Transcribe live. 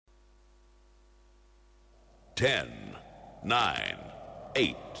10, 9,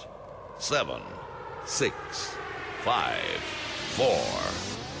 8, 7, 6, 5, 4,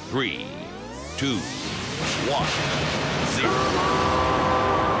 3, 2, 1, 0.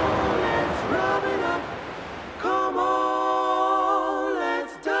 Let's rub it up. Come on,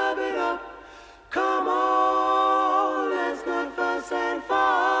 let's dub it up. Come on, let's not fuss and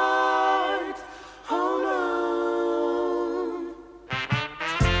fight. Oh no.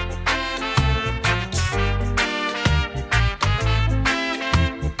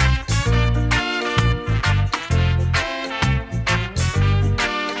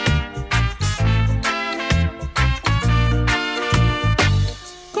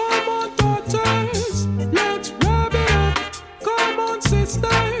 Come on, daughters, let's rub it up. Come on,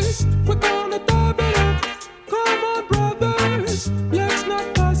 sisters, we're gonna dub it up. Come on, brothers, let's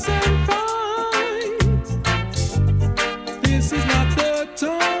not fuss and fight. This is not the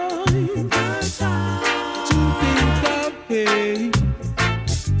time to think of hate.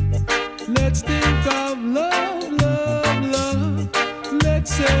 Let's think of love, love, love.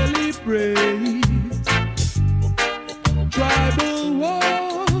 Let's celebrate. Tribal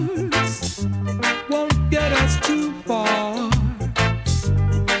wars won't get us too far.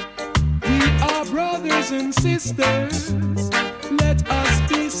 We are brothers and sisters. Let us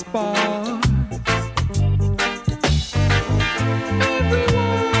be sparks.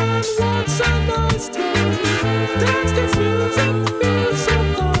 Everyone wants a nice time. Dance this music, feels so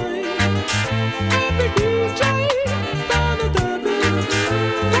fine. Every DJ gonna dub it.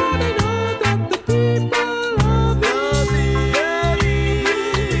 For they know that the people love it.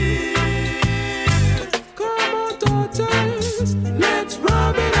 Come on, daughters, let's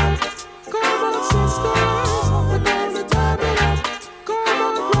rub it up. Come on, sisters, we're gonna dub it up. Come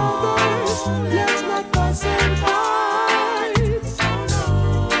on, brothers, let's not fuss and fight.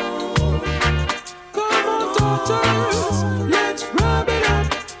 Come on, daughters, let's rub it up.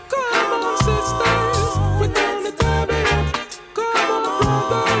 Come on, sisters, we're gonna dub it up. Come on,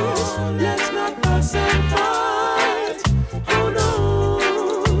 brothers, let's not fuss and fight. Oh no.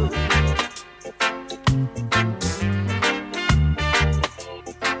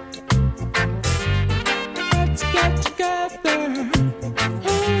 Let's get together.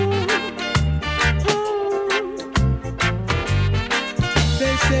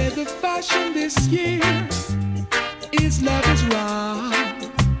 They say the fashion this year is love is right.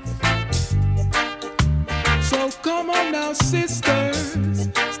 So come on now, sisters,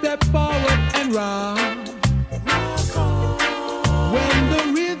 step forward and rock. When the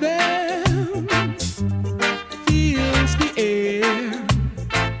rhythm fills the air,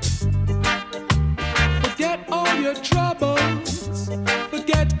 forget all your troubles,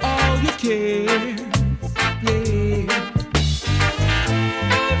 forget all your cares. Yeah.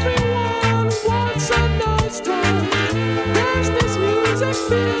 Everyone wants a nice time. Dance this music,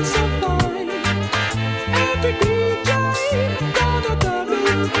 feels so fine. Every DJ gonna dub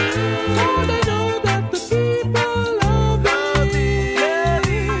it. For they know that the people love it.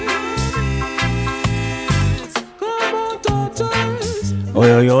 Come on, daughters. Oi,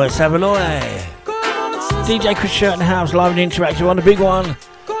 oi, oi, let's have a look. Come on, sisters. DJ Chris Schertenhouse live and interactive on the big one,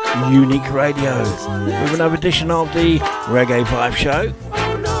 Unique Radio, with another edition of the Reggae Vibe Show.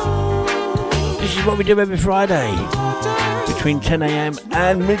 This is what we do every Friday between 10 a.m.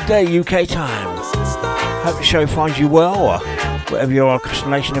 and midday UK time. Hope the show finds you well, wherever you are across the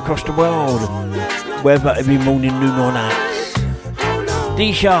nation, across the world, whether it be morning, noon or night.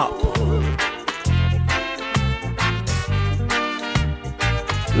 D Sharp.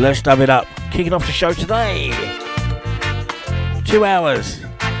 Let's dub it up. Kicking off the show today. 2 hours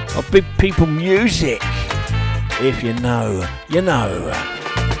of big people music. If you know, you know.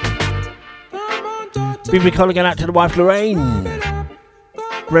 Big recalling out to the wife Lorraine,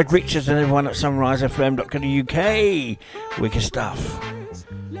 Greg Richards and everyone at sunrisefm.co.uk. Wicked stuff.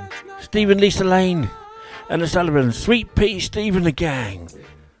 Stephen, Lisa Lane and the Sullivans. Sweet Pea, Steve and the gang.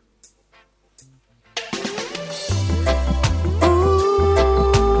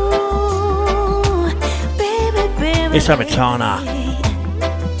 It's Amatana.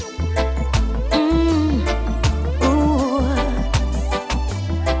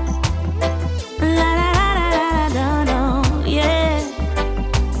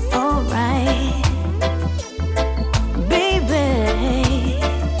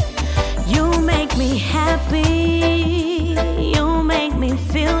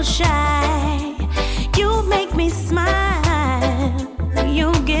 Shy, you make me smile.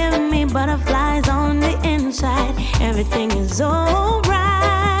 You give me butterflies on the inside. Everything is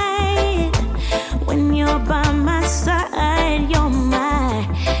alright when you're by my side. You're my,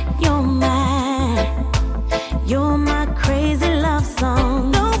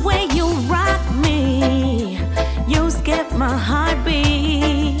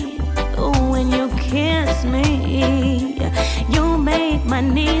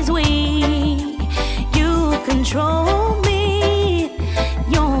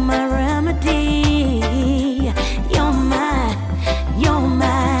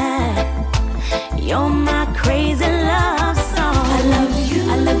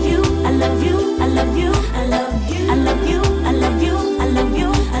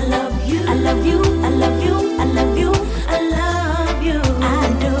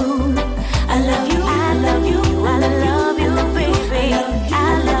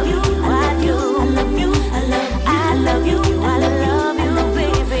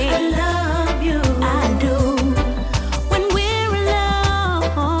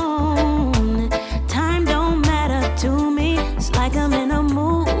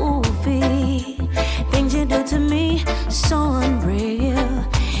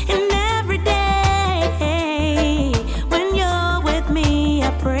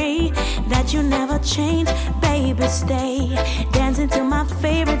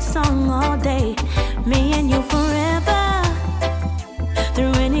 favorite song all day. Me and you forever,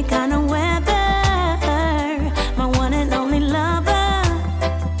 through any kind of weather. My one and only lover,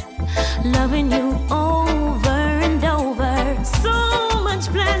 loving you over and over. So much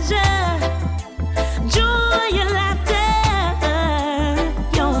pleasure, joy and laughter.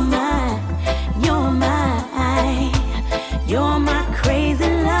 You're my, you're my, you're my crazy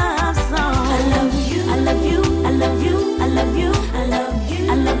love song. I love you, I love you, I love you, I love you, I love you,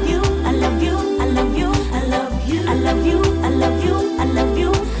 I love you, I love you, I love you, I love you, I love you, I love you, I love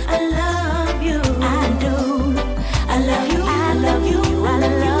you, I love you, I do. I love you, I love you, I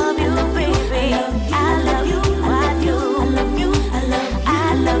love you, baby. I love you, I do. I love you, I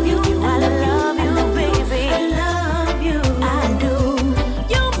love you, I love you, baby. I love you, I do.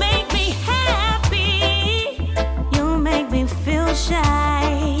 You make me happy. You make me feel shy.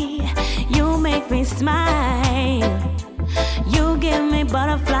 You make me smile. You give me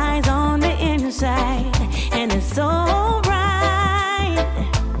butterflies on the inside, and it's so right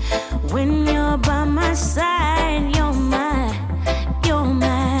when you're by my side. You're my, you're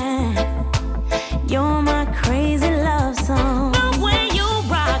my, you're my crazy love song. The way you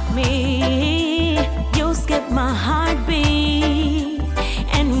rock me, you skip my heartbeat,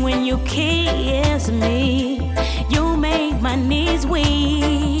 and when you kiss me, you make my knees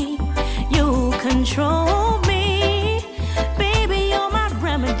weak. You control me, baby. You're my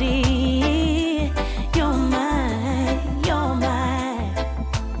remedy. You're my, you're my,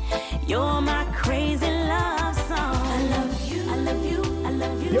 you're my crazy love song. I love you, I love you, I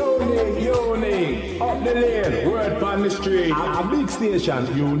love you. Unique, up the lane, word from the street. A big station,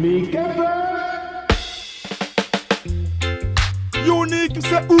 unique ever. Unique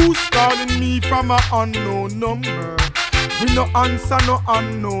say who's calling me from a unknown number. We no answer no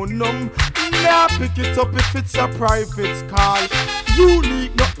unknown number. Nah, pick it up if it's a private call.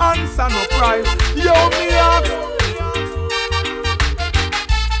 Unique no answer no price. Yo me ask.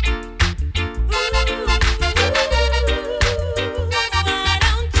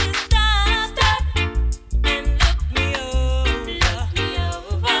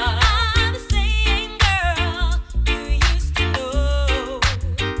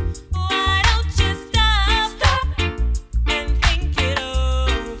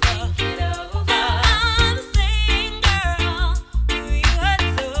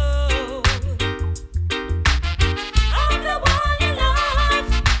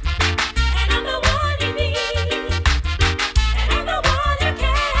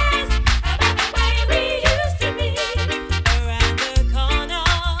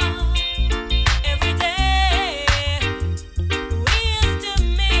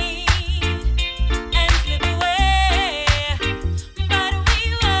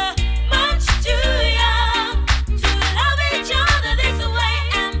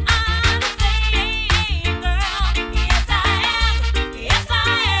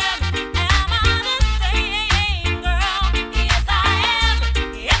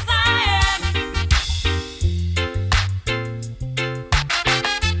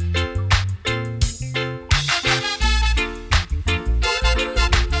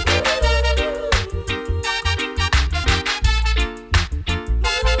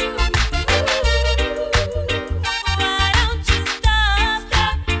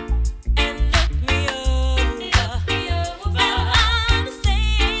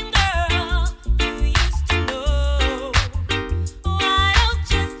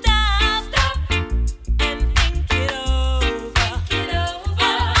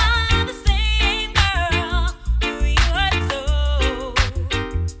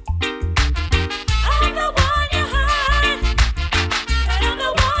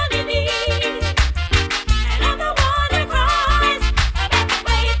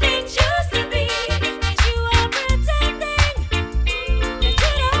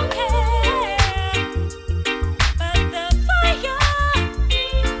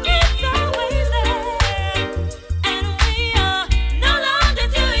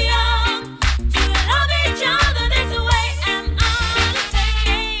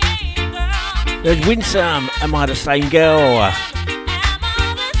 There's Winsome, Am I the Same Girl?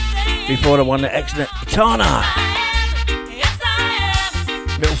 Before the one that excellent Tana.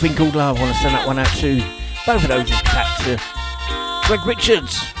 Little Thing Called Love. I want to send that one out to both of those back to Greg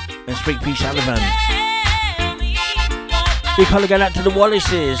Richards and Sweet Pea Sullivan. Big hello going out to the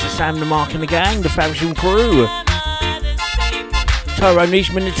Wallaces, Sam the Mark and the gang, the Faversham crew, Tyrone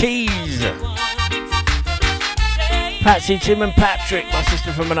Nishman the Tees, Patsy, Tim and Patrick, my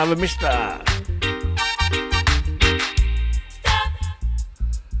sister from another mister,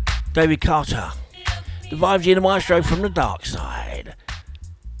 David Carter, the Vibes in the Maestro from the Dark Side,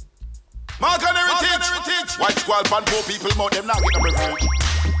 Mark and heritage. White squall pan poor people, more them not get no privilege.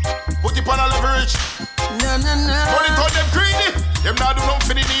 Put it on a leverage. No. Money turn them greedy. Them not do nothing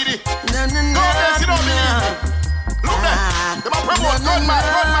for the needy. No. Go there, see don't believe me. Look there. Them a promote gunman.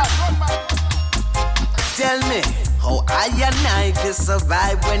 Tell me, how I and I can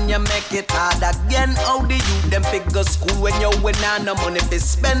survive when you make it hard again? How the youth them figure school when you win on no money to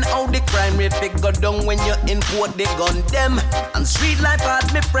spend? How the crime rate figure down when you import the gun them? And street life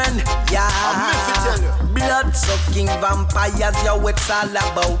hard, me friend, yeah. Blood sucking vampires, yo, it's all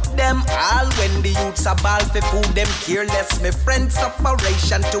about them. All when the youths are ball for food, them careless, me friend.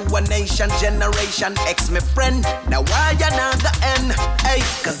 Separation to a nation, generation X, me friend. Now why you not the end? Hey,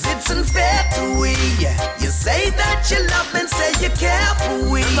 cause it's unfair to we. You say that you love and say you care for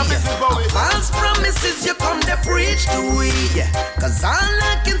we. False promises you come to preach to we. Cause all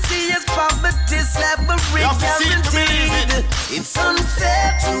I can see is poverty, slavery guaranteed. It's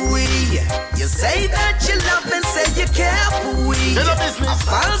unfair to we. You say that you love and say you care for we.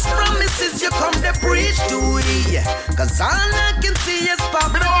 False promises you come to preach to we. Cause all I can see is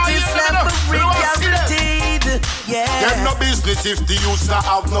poverty, slavery guaranteed. Yeah. Them no business if the youths not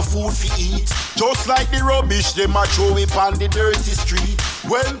have no food to eat. Just like the rubbish them a throw it on the dirty street.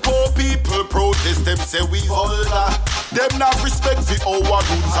 When poor people protest, them say we older. Them not respect for our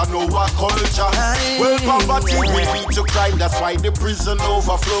roots and our culture. Well, poverty will lead to crime, that's why the prison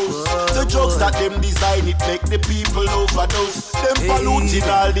overflows. The drugs that them design, it make the people overdose. Them polluting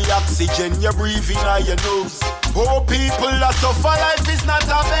all the oxygen you breathe in on your nose. Poor people that suffer, life is not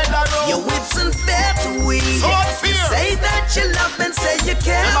a better road. Yo, it's unfair to we. So unfair. You say that you love and say you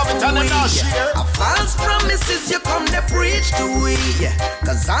care for we. A false promises you come to preach to we.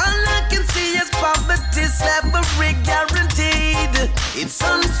 Cause all I can see is poverty, slavery guaranteed. It's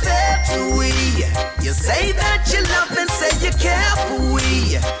unfair to we. You say that you love and say you care for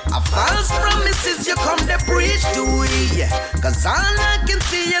we. A false promises you come to preach to we. Cause all I can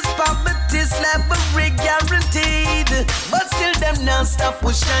see is poverty, slavery guaranteed. But still them non-stop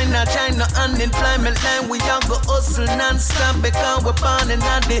with China unemployment line. We all go hustle non-stop because we're born in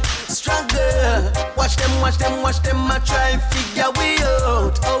the struggle. Watch them, I try figure we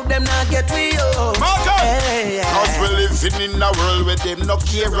out. How them not get we out. Hey. Cause we're living in a world where them no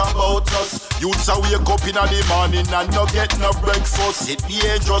care about us. Youths a wake up in the morning and no get no breakfast. It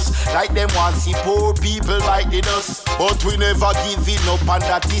dangerous like them want see poor people biting us. But we never giving up and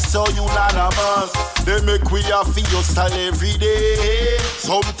that is so unanimous. They make we a feel hustle every day.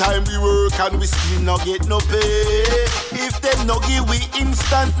 Sometimes we work and we still no get no pay. If them no give we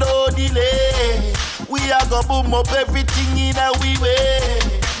instant no delay, we a go boom up everything in a we way.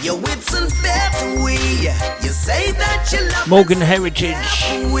 Yo, it's unfair to we. You say that you love Morgan Heritage,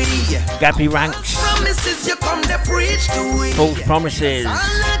 Gabby Ranks, promises you come to preach to we. False Promises. All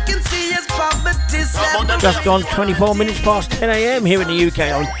I can see is poverty, slavery. Just gone 24 minutes past 10 a.m. here in the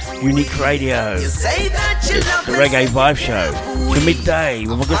UK on Unique Radio. You say that you love The Reggae Vibe Show to midday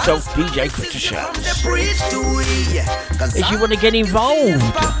with my good self DJ Critter Shows. If you want to get involved,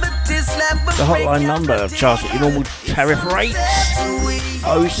 the hotline number charged at your normal tariff rates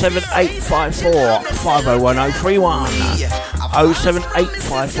 07854 501031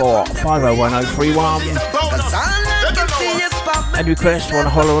 07854 501031 and request want to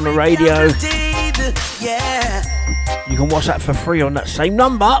holler on the radio. You can WhatsApp for free on that same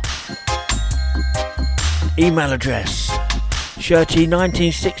number. Email address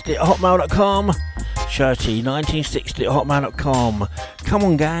shirty1960@hotmail.com shirty1960@hotmail.com. Come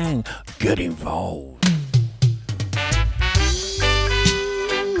on gang, get involved.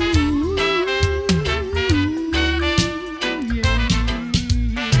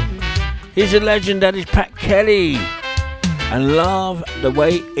 Here's a legend that is Pat Kelly and Love the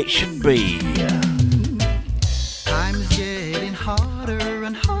Way It Should Be. Time's getting harder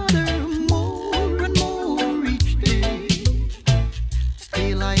and harder, more and more each day.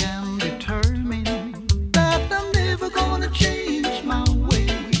 Still I am determined that I'm never gonna change my way.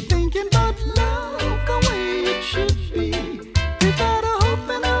 Thinking about love the way it should be. Without a hope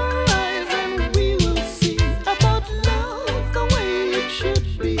in our eyes, and we will see about love the way it should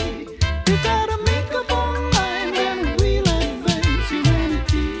be. We gotta make up our mind and we'll advance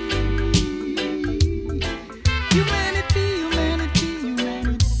humanity. Humanity, humanity,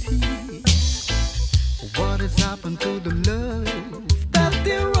 humanity. What has happened to the love that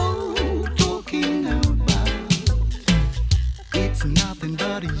they're all talking about? It's nothing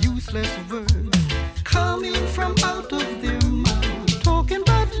but useless words coming from out of their mouth. Talking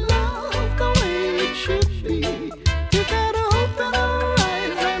about love the way it should be. You gotta open our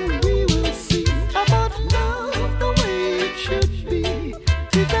eyes and we will see about love the way it should be.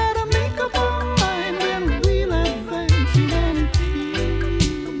 You gotta make up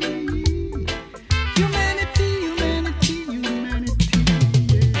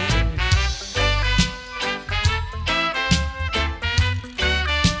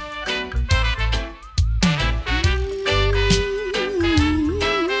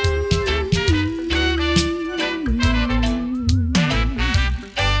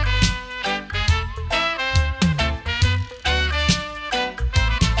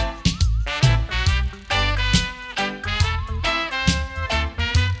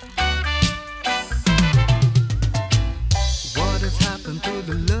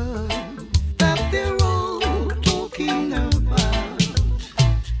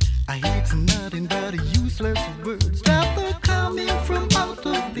nothing but useless words that are coming from out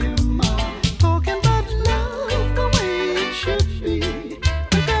of their mouth. Talking about love the way it should be.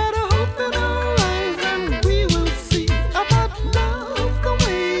 We gotta open our eyes and we will see about love the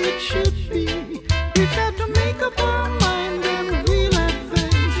way it should be. We got to make up our mind and we'll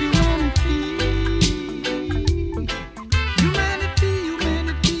advance humanity. Humanity,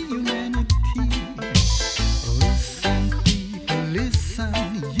 humanity, humanity. Listen, people, listen.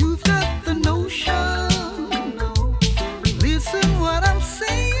 You've got the notion. Listen what I'm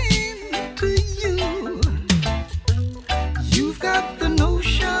saying to you. You've got the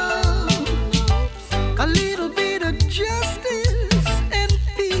notion. A little bit of justice and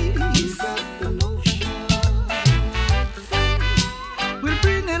peace. You've got the notion. We'll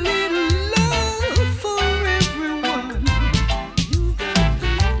bring a little love for everyone. You've got the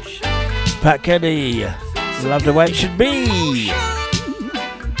notion. Pat Kenny, love the way it should be.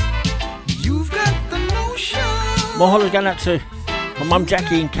 You've got the notion. More hollers going out to my mum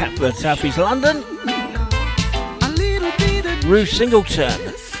Jackie in Catford, South East London. A little bit of Ruth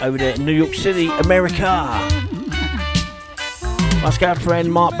Singleton over there in New York City, America. My scout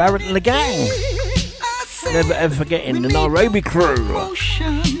friend Mark Barrett and the gang. Never ever forgetting the Nairobi crew.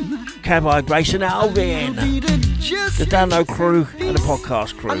 Cavi, Grace and Alvin. The Dano crew and the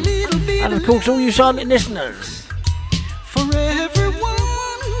podcast crew. And of course all you silent listeners. For everyone.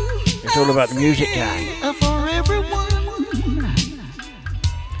 It's all about the music, gang. For everyone.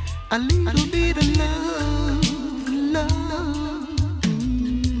 A little bit of love, love.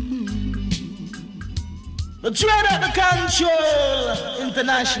 The dread of the control,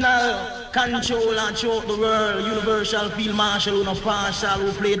 international control and throughout the world, universal field marshal, who no partial,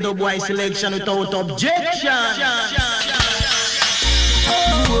 who play dubwise selection without objection.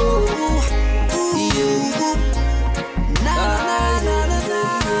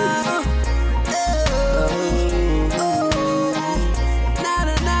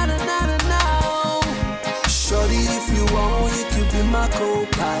 Shorty, if you want, you could be my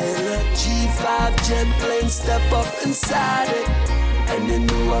co-pilot. G5 jet plane, step up inside it, and you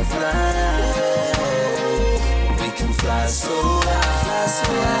know I fly. We can fly so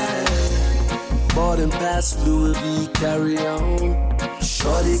high. Boarding pass Louis V, carry on.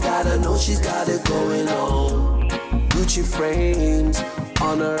 Shorty gotta know she's got it going on. Gucci frames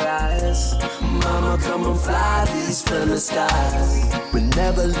on her eyes. Mama, come and fly these from the skies. We're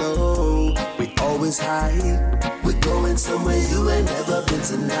never low, we always high. We're going somewhere you ain't never been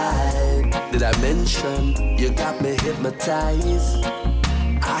tonight. Did I mention you got me hypnotized?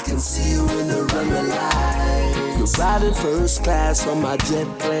 I can see you in the runway light. You're riding first class on my jet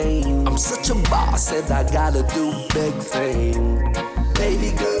plane. I'm such a boss, said I gotta do big thing.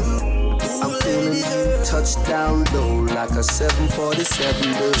 Baby girl, I'm feeling you touch down low like a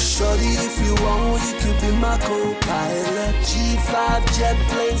 747 girl. Shorty, if you want, you could be my co-pilot. G5 jet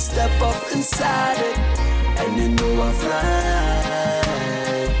plane, step up inside it, and you know I fly.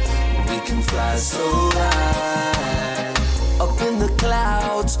 We can fly so high. Up in the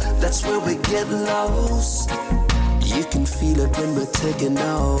clouds, that's where we get lost. You can feel it when we're taking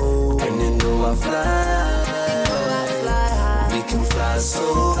off, and you know I fly. We can fly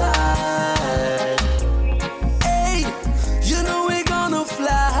so high. Hey, you know we're gonna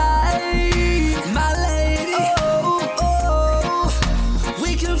fly, my lady. Oh,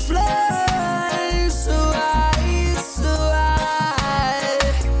 we can fly so high, so high.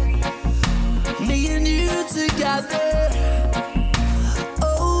 Me and you together,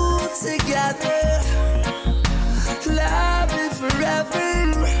 oh, together, love it forever.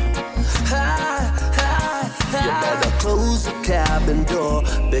 You better close the cabin door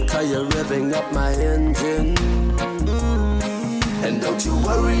because you're revving up my engine. And don't you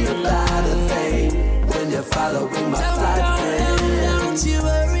worry about a thing when you're following my flight plan. Don't you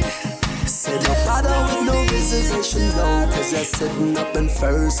worry. Said no bother with no reservation though, cause you're sitting up in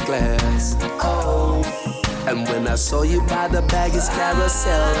first class. Oh, and when I saw you by the baggage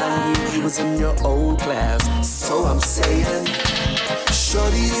carousel, I knew you was in your own class. So I'm saying,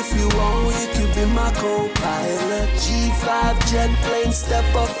 shorty, if you want, you could be my co-pilot. G5 jet plane,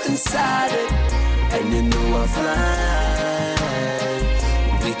 step up inside it, and you know I fly.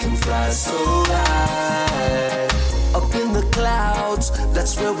 We can fly so high. Up in the clouds,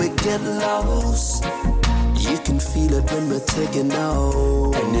 that's where we get lost. You can feel it when we're taking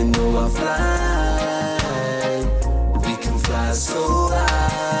off, and you know I fly. We can fly so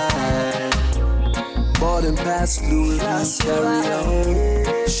high. Boarding past Louis V, carry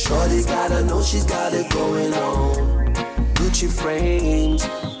on. Shorty gotta know she's got it going on. Gucci frames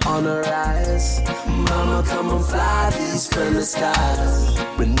on her eyes. Mama, come and fly these from the skies.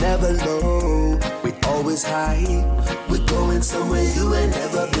 We're never low, always high. We're going somewhere you ain't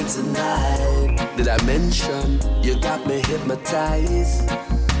never been tonight. Did I mention you got me hypnotized?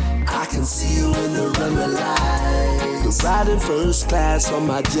 I can see you in the runway lights. You're riding first class on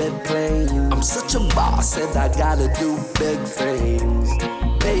my jet plane. I'm such a boss and I gotta do big things.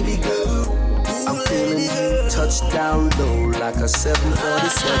 Baby girl, I'm feeling you touch down low like a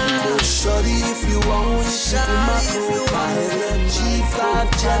 747. Shorty, if you want, we should in my co-pilot.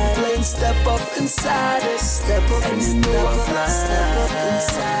 G5 jet plane, step up inside it. Step up and you know I fly. Step up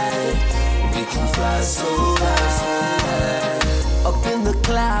inside. We can fly so high. Up in the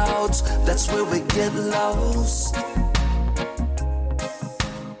clouds, that's where we get lost.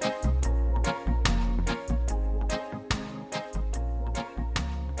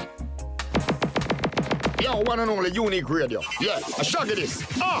 Yo, one and only Unique Radio. Yeah, I shag this.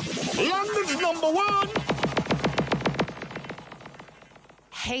 London's #1.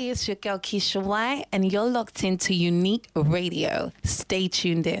 Hey, it's your girl Keisha White, and you're locked into Unique Radio. Stay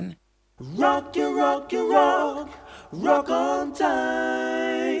tuned in. Rock you, rock you, rock. Rock on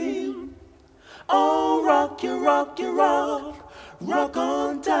time. Oh, rock you, rock you, rock. Rock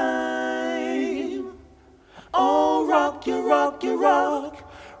on time. Oh, rock you, rock you, rock.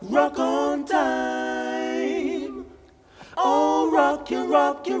 Rock on time. Oh, rock you,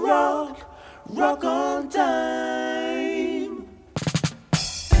 rock you, rock. Rock on time.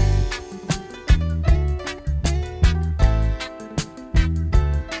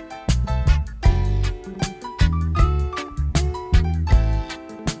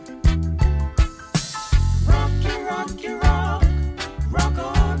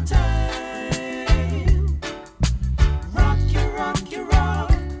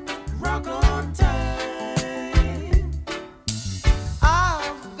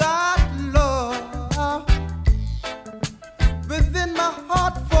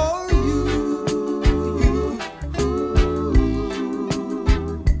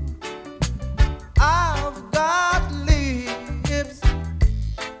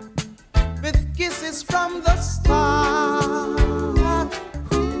 From the start,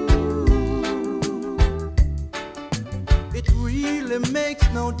 it really makes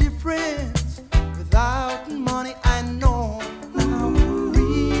no difference without money. I know now, it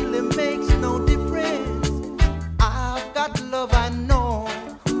really makes no difference. I've got love, I know.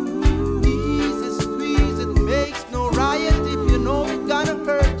 Easy squeeze, it makes no riot if you know it's gonna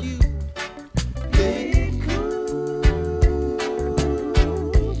hurt you.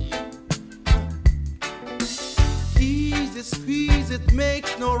 Squeeze, it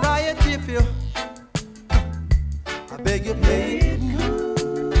makes no riot if you I beg you play it cool.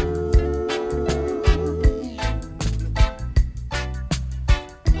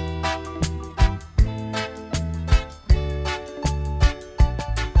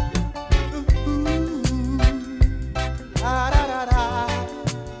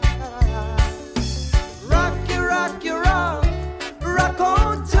 Rock you, rock you, rock. Rock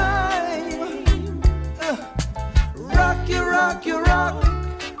on time. Rock you, rock you, rock.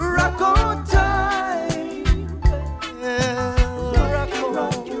 Rock on time. Yeah. Rock you,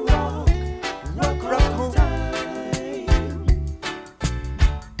 rock you, rock. Rock on time.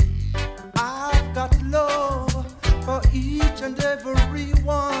 I've got love for each and every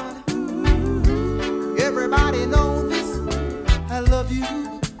one. Everybody knows this. I love you.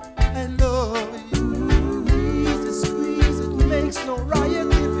 I love you. Easy squeeze, it makes no riot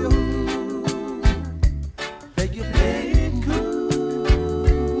if you beg you play it cool.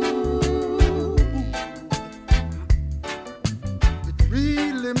 It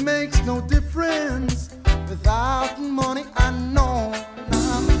really makes no difference without money. I know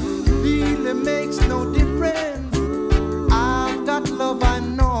now. It really makes no difference. I've got love, I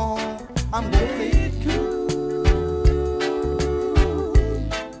know. I'm gonna play it cool.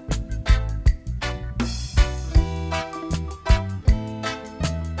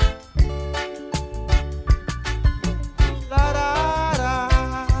 Da, da, da,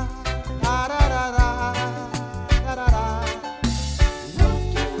 da, da, da, da, da, da.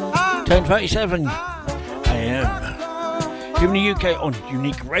 10:37 AM. Giving the UK on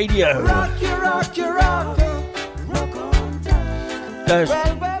Unique Radio. Rock you, rock you, rock. There's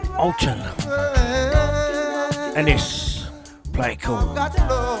Alton and this play cool. Got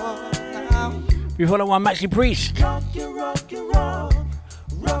love now. Before that one, Maxi Priest Rock you, rock you, rock.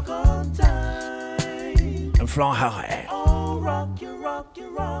 Rock on time. and Fly High. Oh, rock you, rock you,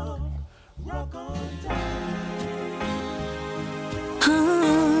 rock. Rock on time.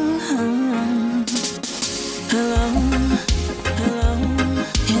 Hello, hello,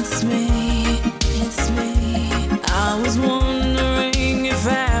 it's me, it's me. I was wondering if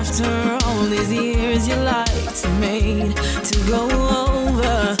after all these years years your lights are made to go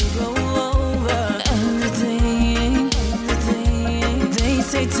over everything. They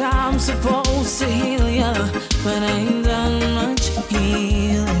say time's supposed to heal ya, but I ain't done much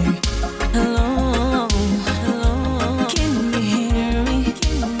healing. Hello, can you hear me?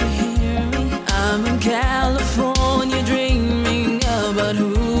 I'm in California dreaming about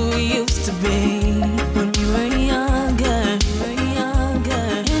who we used to be when we were younger and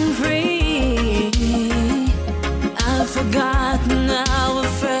free. I've forgotten how it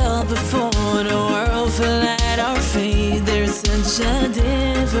felt before the world fell at our feet. There's such a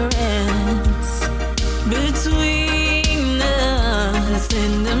difference between us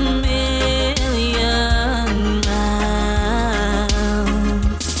and a million miles.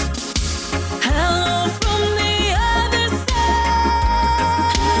 Hello from the other side.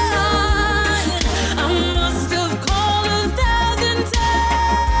 I must have called 1,000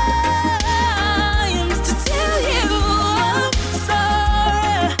 times to tell you I'm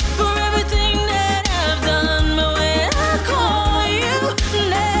sorry for everything that I've done. But when I call you,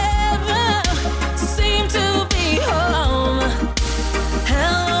 never seem to be home.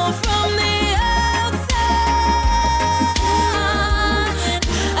 Hello from the outside.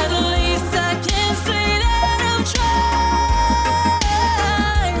 At least I can say that I've tried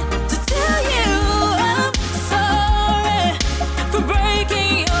to tell you I'm sorry for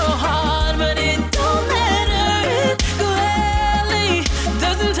breaking your heart, but it don't matter. It gladly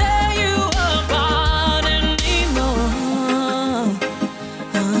doesn't tear you apart anymore.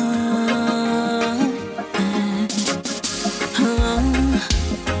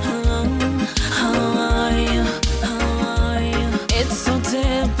 How are you? It's so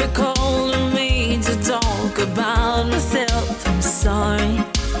typical of me to talk about myself. I'm sorry.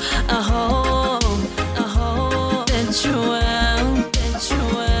 I hope that you well.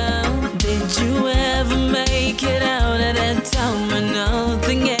 Did you ever make it out of that time when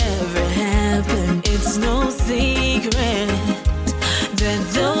nothing ever happened? It's no secret that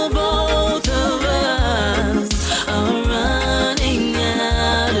the both of us are running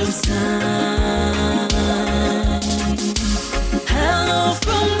out of time. Hello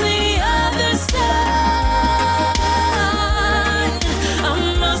from the other side. I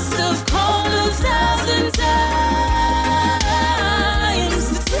must have called 1,000 times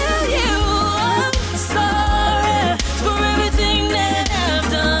to tell you I'm sorry for everything that I've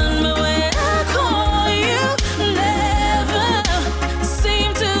done. But when I call you, never seem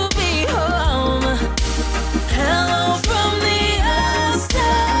to be home. Hello from the outside.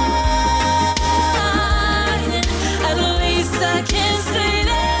 At least I can say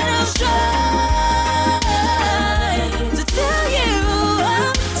that I've tried to tell you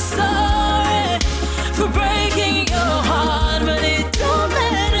I'm sorry for breaking your heart, but it don't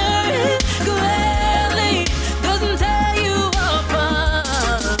matter. It gladly doesn't tear you apart.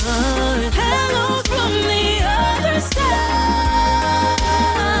 Hello from the other side.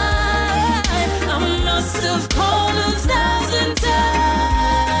 I must have called 1,000 times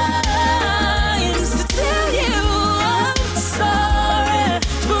to tell you I'm sorry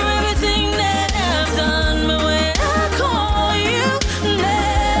for everything that I've done. But when I call you,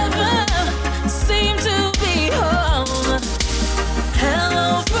 never seem to be home. Hello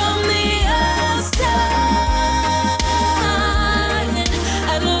from the outside.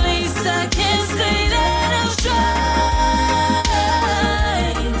 At least I can say that I've tried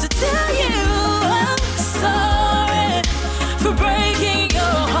to tell you I'm sorry for breaking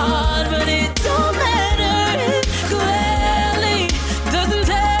your heart, but it don't matter. It clearly doesn't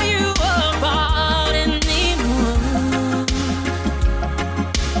tear you apart anymore.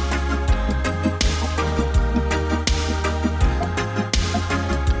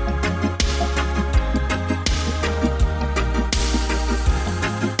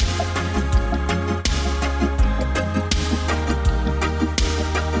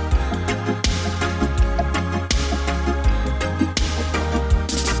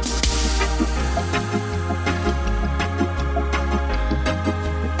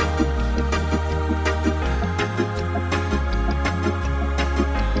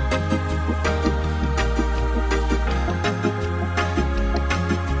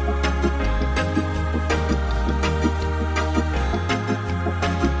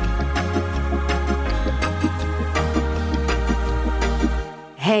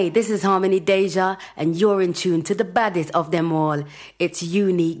 Hey, this is Harmony Deja, and you're in tune to the baddest of them all. It's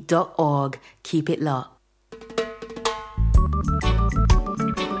unique.org. Keep it locked.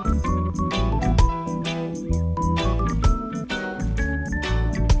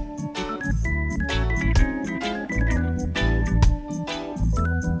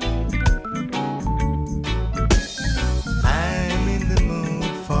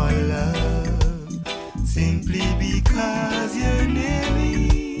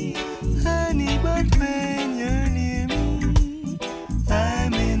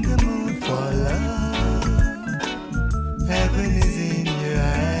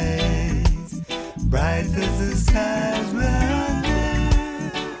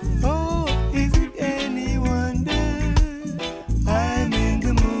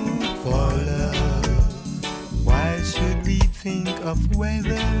 think of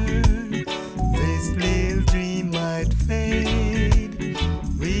whether this little dream might fade?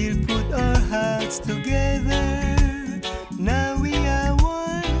 We'll put our hearts together. Now we are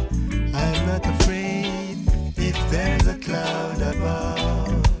one. I'm not afraid if there's a cloud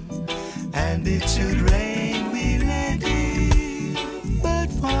above and it should rain, we let it. But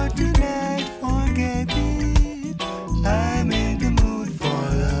for tonight, forget it. I'm in the mood for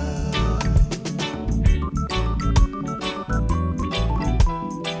love.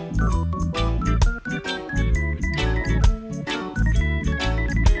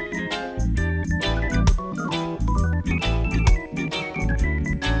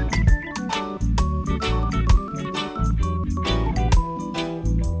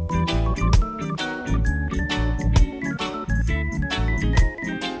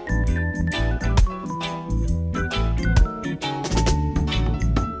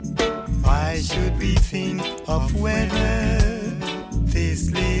 Think of whether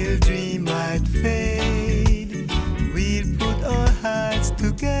this little dream might fade. We'll put our hearts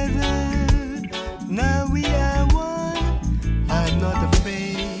together. Now we are one. I'm not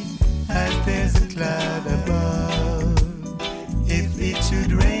afraid as there's a cloud above. If it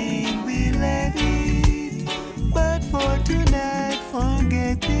should rain, we'll let it. But for tonight,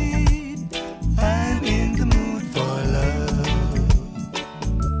 forget it. I'm in the mood for love.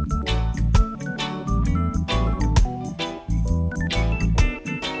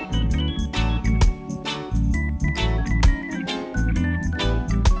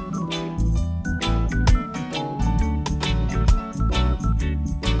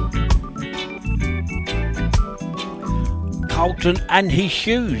 Carlton and his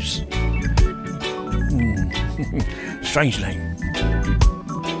shoes. Strange name.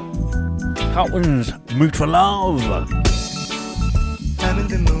 Carlton's Mood for Love. I'm in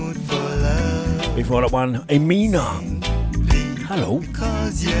the mood for love. Before that one, Amina. Hello.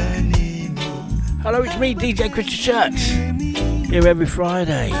 Hello, it's me, DJ Christian Church. Here every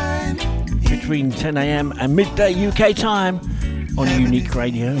Friday between 10 a.m. and midday UK time on Unique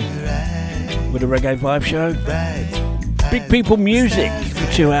Radio with a Reggae Vibe show. Big people music for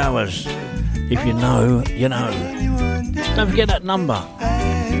 2 hours. If you know, you know. Don't forget that number.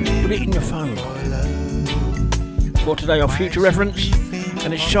 Put it in your phone. For today, our future reference,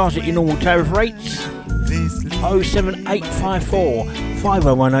 and it's charged at your normal tariff rates. 07854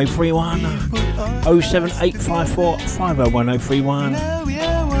 501031. 07854 501031.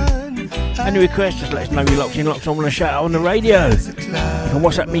 Any requests, just let us know you're locked in, locked on, want to shout out on the radio. You can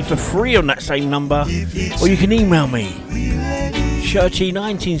WhatsApp me for free on that same number, or you can email me.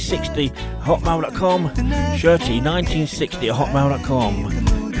 Shirty1960@hotmail.com.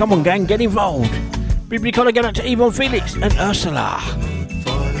 Shirty1960@hotmail.com. Come on, gang, get involved. Big collar going out to Yvonne Felix and Ursula.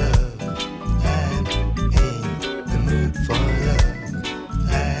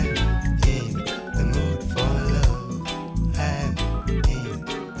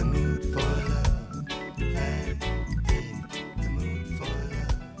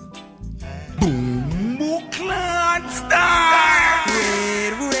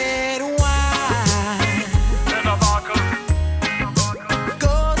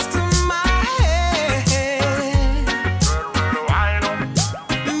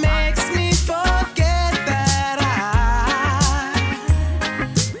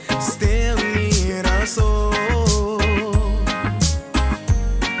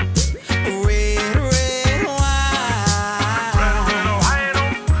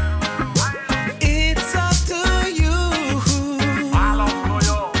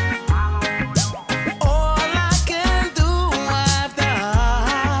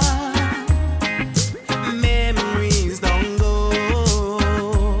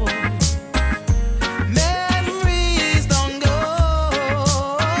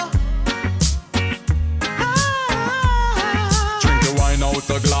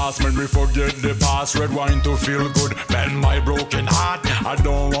 Red wine to feel good, mend my broken heart. I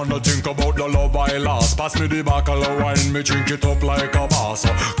don't wanna think about the love I lost. Pass me the bottle of wine, me drink it up like a boss.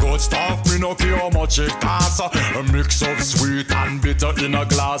 Good stuff, me no care how much it costs. A mix of sweet and bitter in a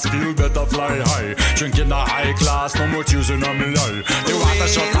glass, feel better, fly high. Drinking a high class, no more using on me eye. You want to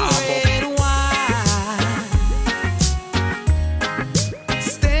shut up?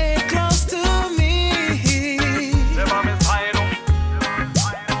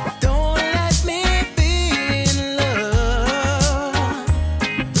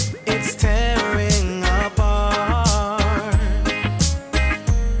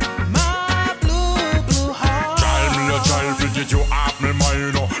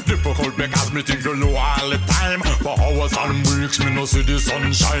 mix, me no see the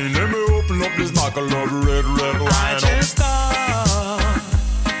sunshine. Let me open up this bottle of red wine. I just thought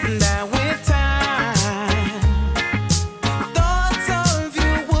that with time, thoughts of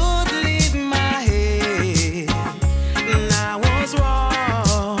you would leave my head. And I was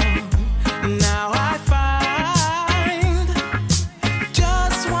wrong. Now I find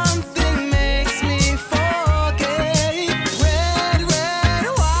just one thing makes me forget. Red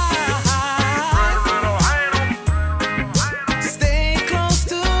wine. Stay close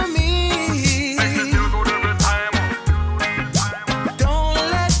to me. Don't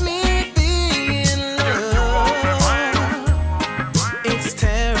let me be in love. It's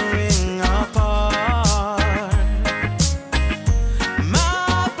tearing apart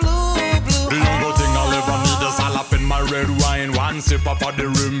my blue The only thing I'll ever need is all up in my red wine. One sip up of the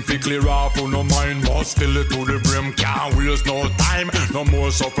rim, fi clear off who no mind. Must fill it to the brim, can't waste no time. No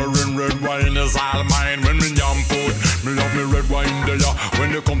more suffering, red wine is all mine. When me yam food, me love me red wine there.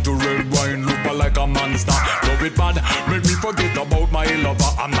 When you come to red wine, look like a monster. Love it bad, make me forget about my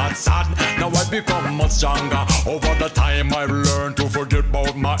lover. I'm not sad, now I become much stronger. Over the time I've learned to forget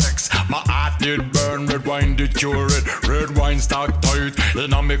about my ex. My heart did burn, red wine did cure it. Red wine stock tight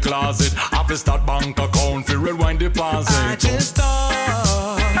in a me closet. I fi start bank account for red wine deposit. I just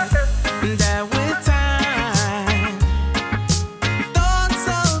thought that with time, thoughts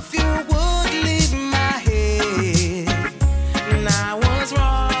of you would leave my head. And I was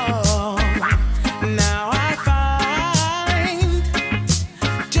wrong. Now I find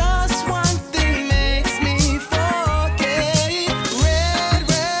just one thing makes me forget. Red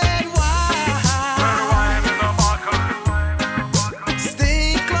wine.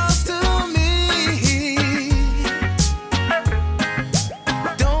 Stay close to me.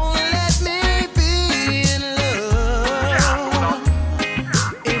 Don't let me be in love.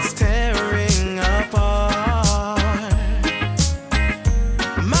 It's tearing apart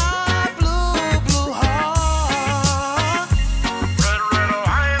my blue heart. Red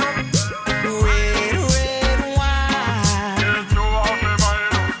wine.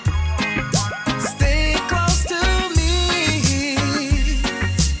 Stay close to me.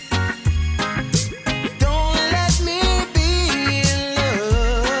 Don't let me be in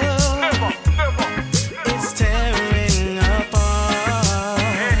love. It's tearing apart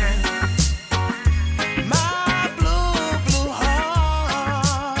my blue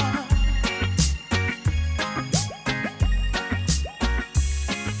heart.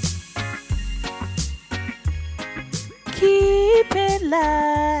 Keep it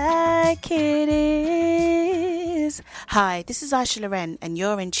like it is. Hi, this is Aisha Loren, and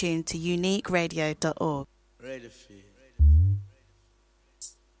you're in tune to uniqueradio.org. Ready for it.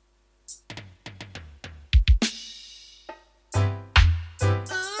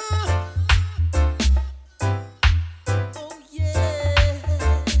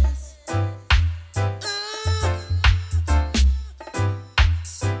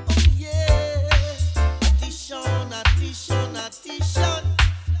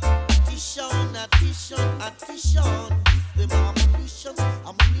 Attention, if them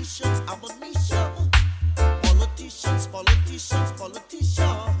ammunitions, politicians,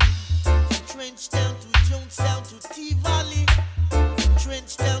 from Trench down to Jonestown to T-Valley, from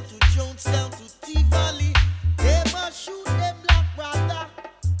Trench down to Jonestown to T-Valley, they must shoot them black brother,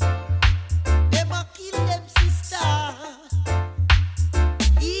 they must kill them sister,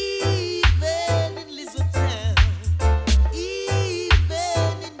 even in Lizard Town,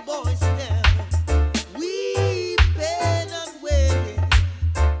 even in Boys Town. Weeping and wailing.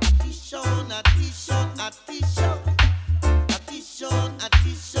 Attention.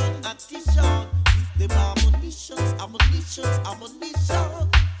 If them ammunitions.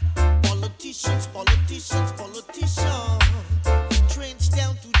 Politicians. Trench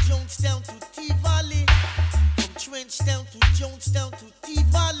down to Jonestown to T-Valley. From Trench down to Jonestown to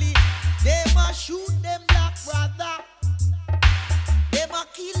T-Valley. They must shoot them black brother. They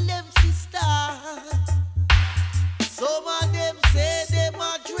must kill them sister. Some of them say them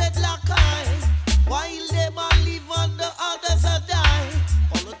are dreadlock eye, while them are live and the others are die.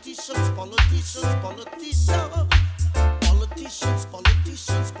 Politicians.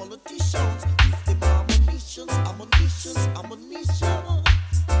 If them ammunitions.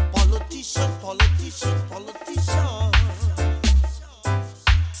 Politicians.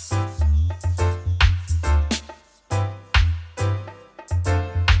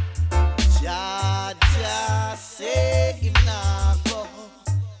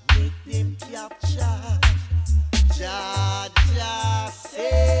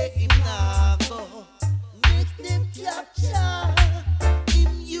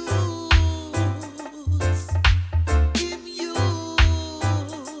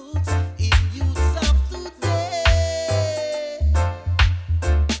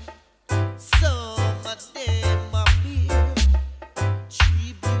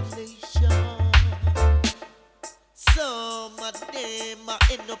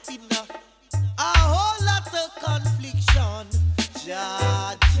 end up in a whole lot of confliction.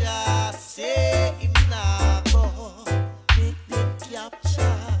 Jah Jah say him nah go make them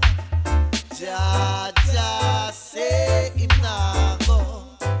capture. Jah Jah say him nah go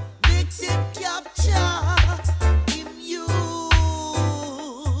make them capture. Him youths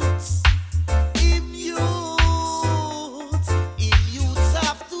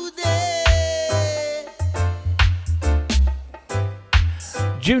of today.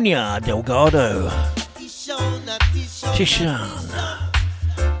 Junior Delgado, Tishan,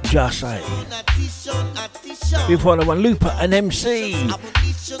 Jase. Before the one, Looper and MC. In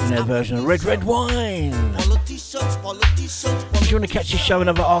their version of Red Wine. If you want to catch this show and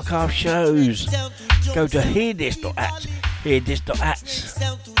other archive shows, go to hearthis.at,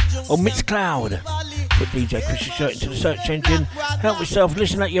 or Mixcloud. Put DJ Christian Shirt into the search engine. Help yourself,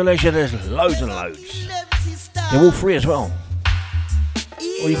 listen at your leisure. There's loads and loads. They're all free as well.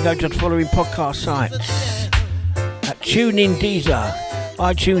 Or you can go to the following podcast sites at TuneIn, Deezer,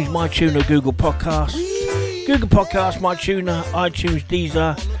 iTunes, MyTuner, or Google Podcasts. Google Podcasts, MyTuner, iTunes,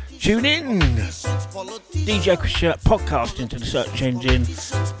 Deezer, TuneIn. DJ Christian podcast into the search engine.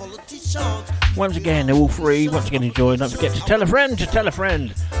 Once again, they're all free. Once again, enjoy. Don't forget to tell a friend,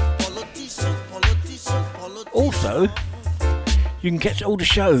 Also, you can catch all the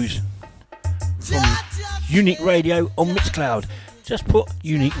shows from Unique Radio on Mixcloud. Just put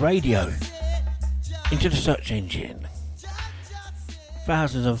Unique Radio into the search engine.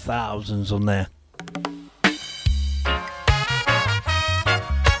 Thousands and thousands on there.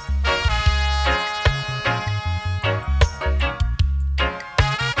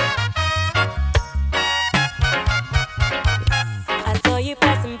 I saw you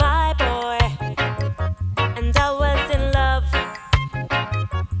passing by, boy, and I was in love.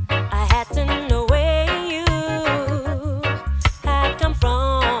 I had to know where you had come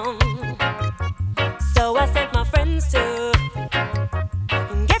from, so I sent my friends to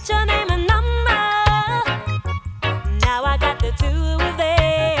get your name and number. Now I got the two of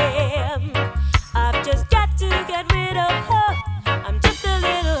them. I've just got to get rid of her. I'm just a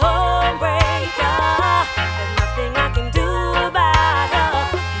little homebreaker. There's nothing I can do about her,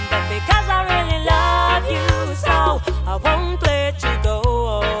 but because I really love you, so I won't let you go.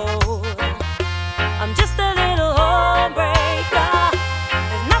 I'm just a little homebreaker.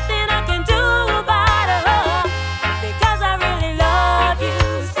 There's nothing I can do about her, because I really love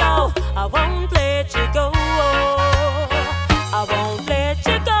you, so I won't let you go. I won't let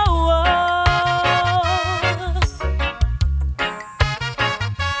you go.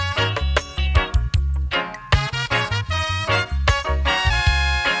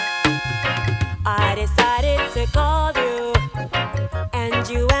 I decided to call you, and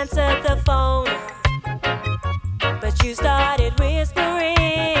you answered the phone, but you started whispering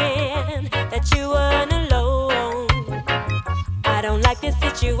that you weren't alone. I don't like this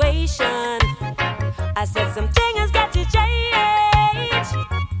situation. I said something has got to change.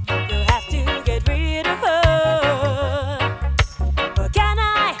 You'll have to get rid of her. But can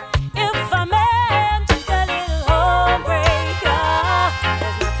I, if I may, just a little homebreaker?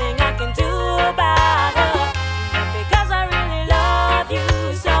 There's nothing I can do about her, because I really love you,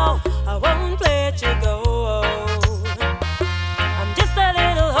 so I won't let you go. I'm just a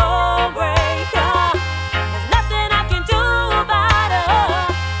little homebreaker. There's nothing I can do about her,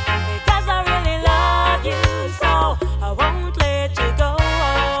 because I really love you,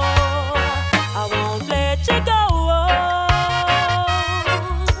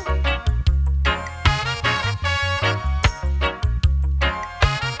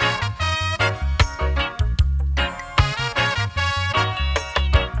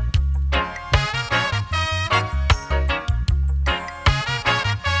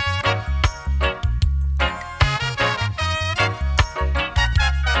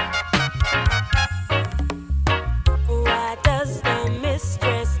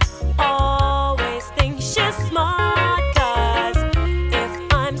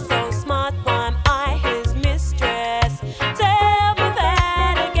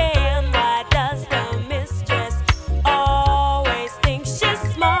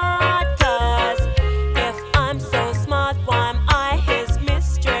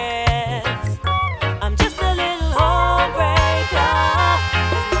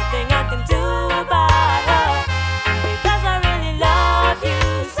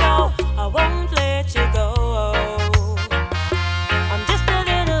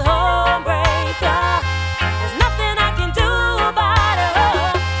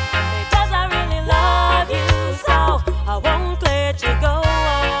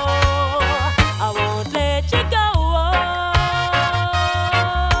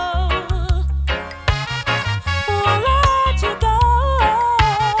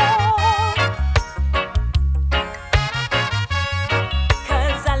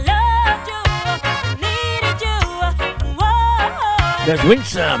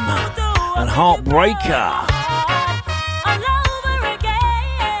 Winsome and Heartbreaker.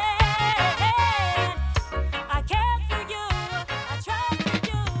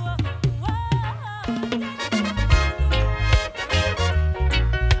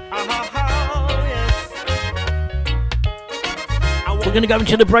 We're going to go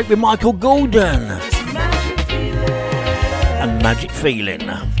into the break with Michael Gordon and Magic Feeling.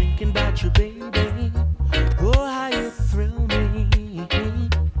 Thinking about you, baby. Oh, how you thrill me.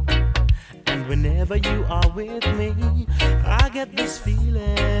 And whenever you are with me, I get this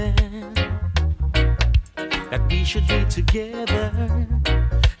feeling that we should be together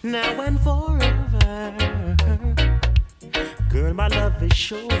now and forever. Girl, my love is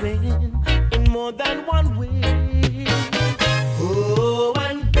showing in more than one way. Oh,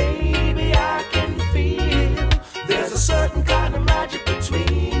 and baby, I can feel there's a certain kind of magic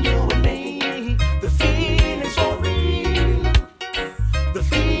between you and me. The feeling's for real. The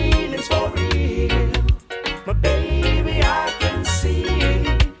feeling's for real. My baby, I can see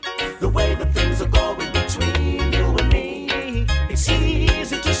the way that things are going between you and me. It's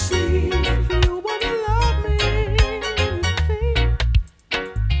easy to see you wanna love me.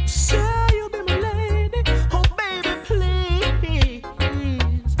 Say you'll be my lady. Oh, baby, please.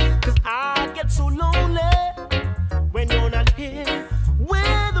 'Cause I get so lonely when you're not here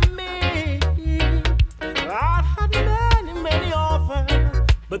with me. I've had many, many offers,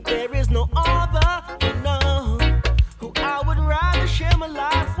 but there is no other, no, who I would rather share my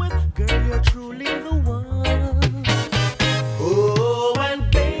life with. Girl, you're truly the one. Oh, and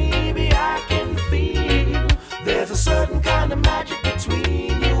baby, I can feel there's a certain kind of magic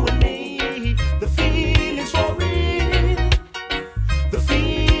between you and me. The feeling's for real. The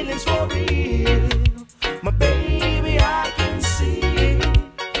feeling's for real. My baby, I can see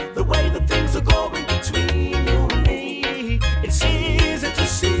the way that things are going between you and me. It's easy to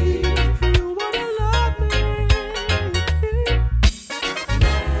see you wanna love me.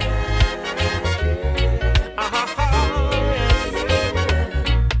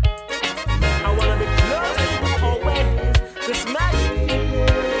 I wanna be close to you always. This magic,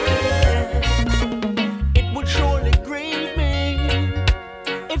 it would surely grieve me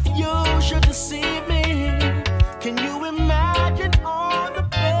if you should deceive me. Can you imagine all the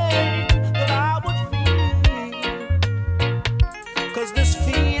pain that I would feel? 'Cause this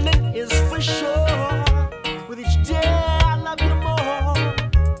feeling is for sure. With each day I love you more.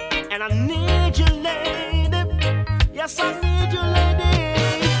 And I need you, lady. Yes, I need you, lady.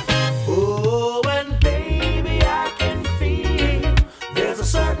 Oh, and baby, I can feel there's a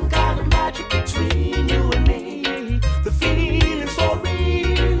certain kind of magic between you and me. The feeling's for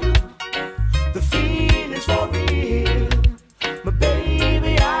real. The feeling's for real. My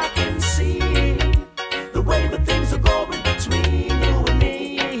baby, I can see the way that things are going between you and me.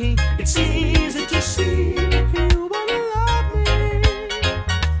 It's easy to see you wanna love me.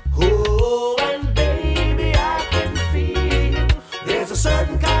 Oh, and baby, I can feel there's a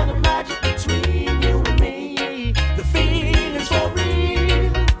certain kind of magic between you and me. The feeling's for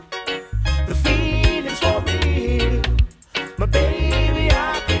real. The feeling's for real. My baby, I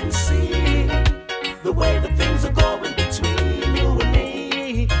can see the way that things are going between you and me.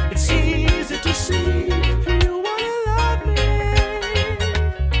 It's easy to see you wanna love me.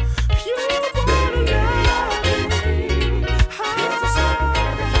 You wanna love me. There's a certain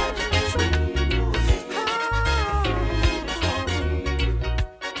kind of magic between you and me. The feeling's for real.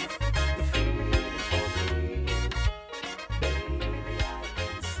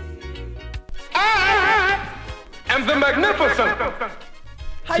 I am the magnificent.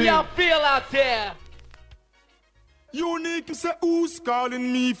 How y'all feel out there? Unique say who's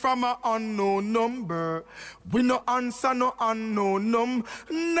calling me from a unknown number. We no answer no unknown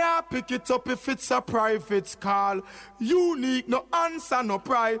Nah, pick it up if it's a private call. Unique no answer no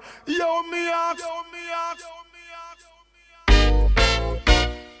pry. Yo me ask.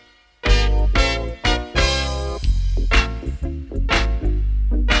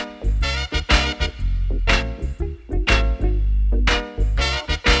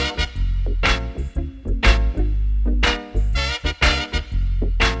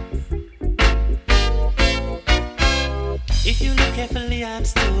 If you look carefully, I'm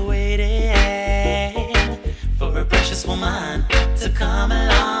still waiting for a precious woman to come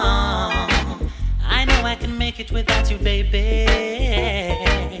along. I know I can make it without you, baby,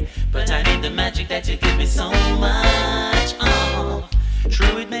 but I need the magic that you give me so much of.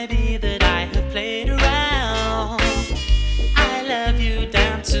 True, it may be that I have played around. I love you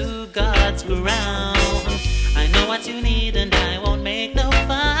down to God's ground. I know what you need and I won't make no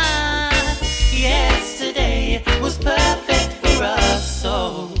fuss. Yesterday was perfect for us, so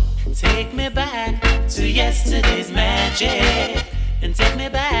Take me back to yesterday's magic. And take me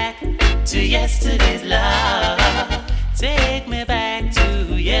back to yesterday's love. Take me back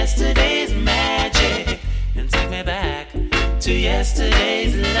to yesterday's magic. And take me back to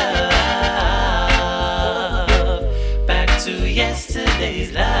yesterday's love. Back to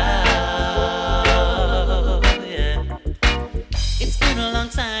yesterday's love. Yeah. It's been a long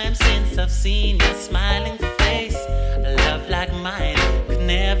time since I've seen your smiling face. A love like mine could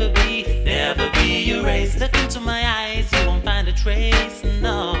never be erased. Look into my eyes, you won't find a trace.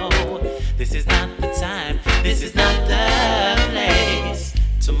 No, this is not the time, this is not the place.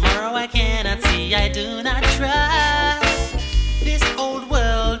 Tomorrow I cannot see, I do not trust. This old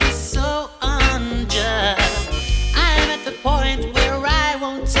world is so unjust. I'm at the point where I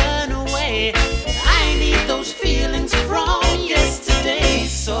won't turn away. I need those feelings from yesterday.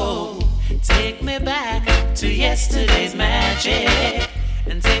 So take me back to yesterday's magic.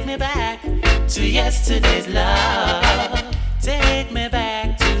 And take me back to yesterday's love. Take me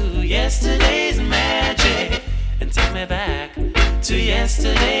back to yesterday's magic. And take me back to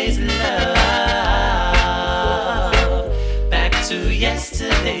yesterday's love. Back to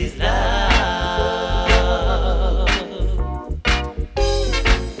yesterday's love.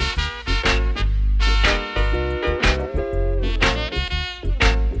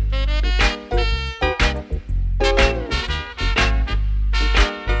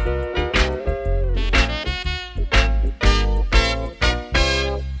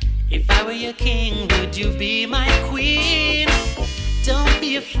 King, would you be my queen? Don't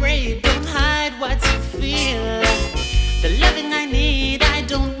be afraid, don't hide what you feel. The loving I need, I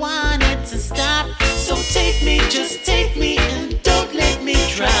don't want it to stop. So take me, just take me, and don't let me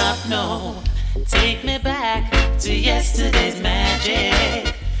drop. No, take me back to yesterday's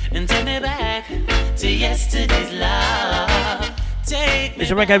magic. And take me back to yesterday's love. Take me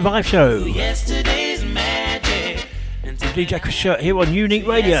It's a Reggae Vibe show. to yesterday's magic. DJ Chris Shirt here on Unique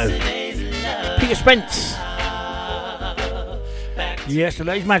Radio. Peter Spence.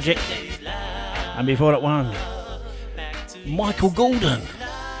 Yesterday's Magic. And before that one, Michael Gordon.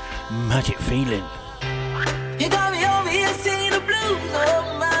 Magic Feeling. You got me over here singing the blues.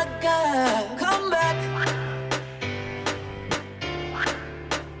 Oh my God, come back.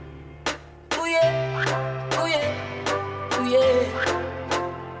 Oh yeah, oh yeah, oh yeah,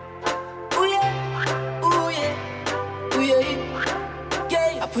 oh yeah, oh yeah, oh yeah.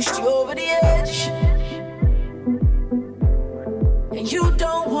 Yeah, I pushed you over the edge, and you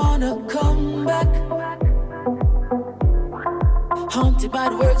don't wanna come back. Haunted by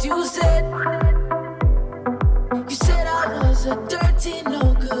the words you said. You said I was a dirty,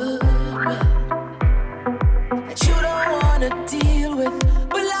 no good man that you don't wanna deal with.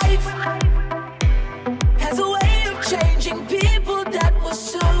 But life has a way of changing people that were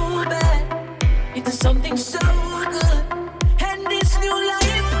so bad into something so good. And this new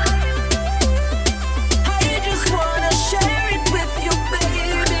life, I just wanna share it with you,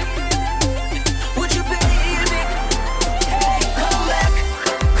 baby. Would you, baby? Hey, come back,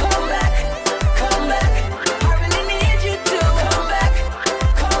 come back, come back. I really need you to come back,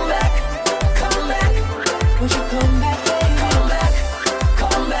 come back, come back. Would you come back, baby? Come back,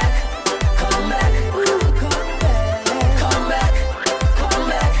 come back, come back. Ooh, come back, come back, come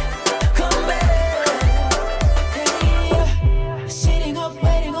back, come back.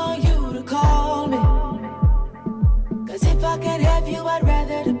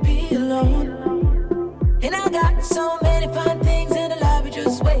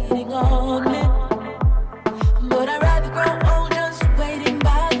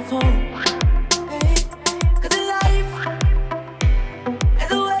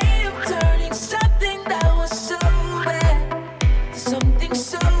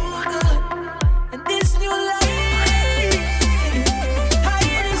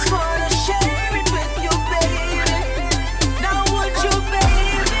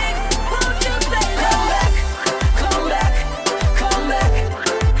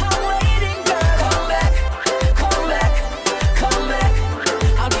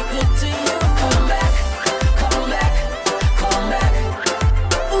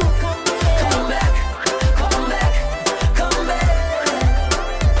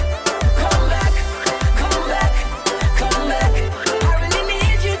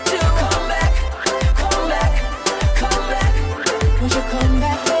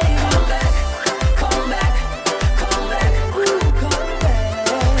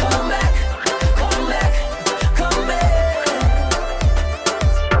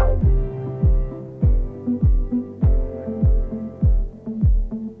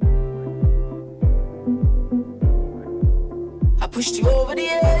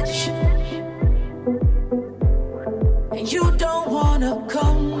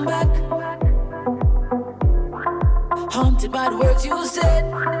 the bad words you said.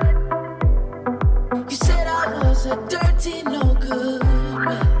 You said I was a dirty, no good man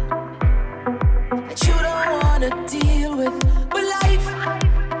that you don't wanna deal with. But life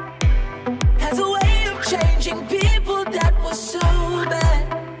has a way of changing people that was so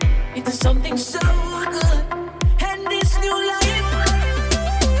bad into something so good. And this new life,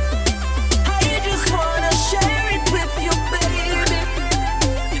 I just wanna share it with you, baby.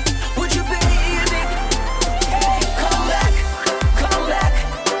 Would you, baby? Hey, come back, come back,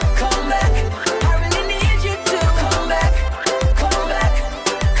 come back. I really need you to come back, come back,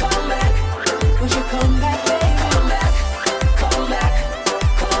 come back. Would you come back, baby? Come back, come back,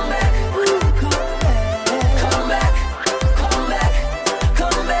 come back. Ooh, come back, come back, come back,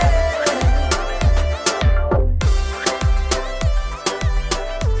 come back.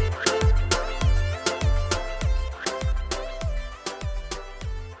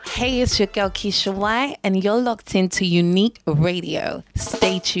 Hey, it's your girl Keisha White, and you're locked into Unique Radio.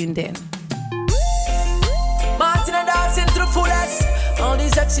 Stay tuned in. Martin and dancing to the fullest. All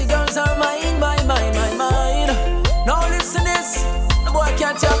these sexy girls are mine, mine, mine, mine, mine. Now listen this. The boy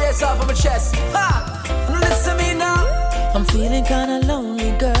can't tear this off of my chest. Ha! Listen me now. I'm feeling kinda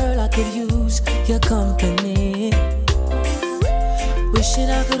lonely, girl. I could use your company. Wishing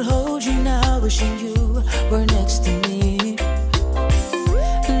I could hold you now. Wishing you were next to me.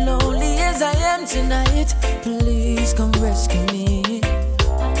 Lonely as I am tonight, please come rescue me.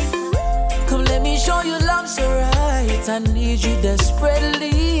 Come let me show you love so right. I need you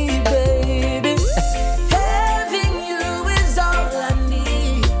desperately, baby. Having you is all I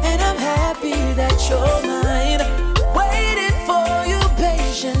need, and I'm happy that you're mine. Waiting for you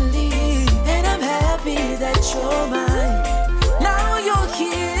patiently, and I'm happy that you're mine. Now you're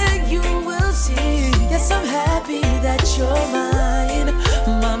here, you will see. Yes, I'm happy that you're mine.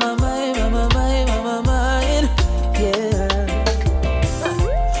 Mama, mine, mama, mine, mama, mine. Yeah.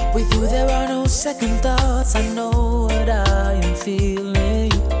 With you there are no second thoughts. I know what I am feeling.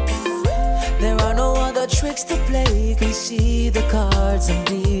 There are no other tricks to play. You can see the cards I'm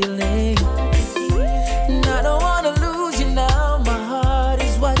dealing. And I don't wanna lose you now. My heart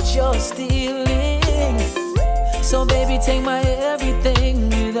is what you're stealing. So baby, take my everything.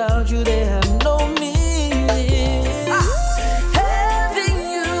 Without you they have no meaning. Having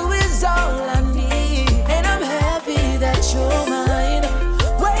you is all I need, and I'm happy that you're mine.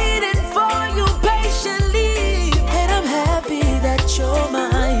 Waiting for you patiently, and I'm happy that you're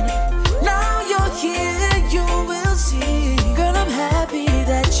mine. Now you're here, you will see. Girl, I'm happy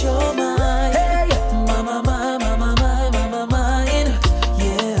that you're mine. Hey, mama, mine, mama, mine, mama, mine.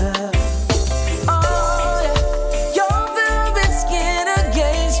 Yeah. Oh, yeah. Your velvet skin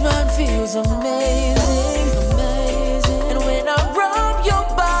against mine feels amazing, amazing. And when I rub your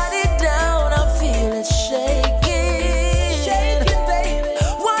body down, I feel it shaking, shaking, baby.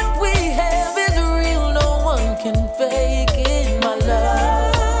 What we have is real, no one can fake it. My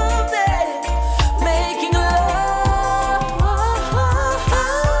love, baby, making love.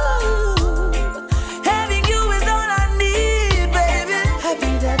 Having you is all I need, baby.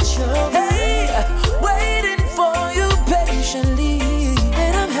 Happy that you're hey, waiting for you patiently,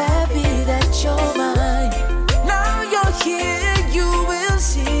 and I'm happy that you're mine. Now you're here, you will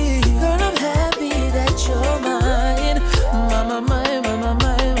see. Girl, I'm happy that you're mine. Mama, mine, mama,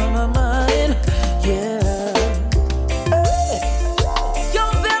 mine, mama, mine. Yeah. Hey.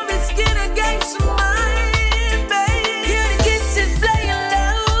 Your velvet skin against mine, baby. Hear the kisses playing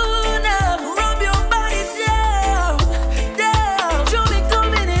low now. Rub your body down, down. Show me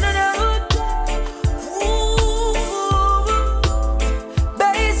coming in and out. Ooh,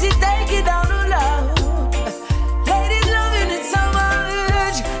 baby, take it down low. Ladies loving it so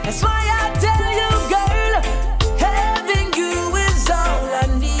much. That's why I tell you, girl, having you is all I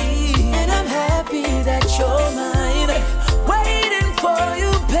need, and I'm happy that you're mine. Waiting for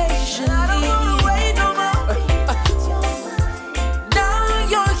you patiently. I don't wanna wait no more. Now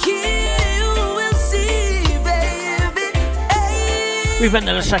you're here, you will see, baby. Hey, We've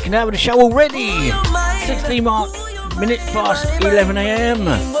entered the second hour of the show already. 16 minutes past 11 a.m.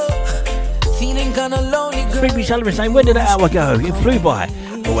 feeling kinda lonely, girl. Speak Sullivan saying, where did that hour go? It flew by.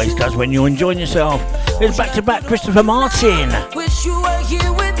 Always does when you're enjoying yourself. It's back to back Christopher Martin. Wish you were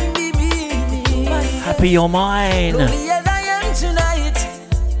here with me, Happy You're Mine. lonely as I am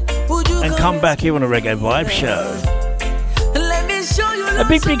tonight. Would you And come back here on a Reggae Vibe show. let me show you A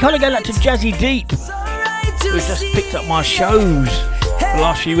big holiday out to Jazzy Deep, who's just picked up my shows the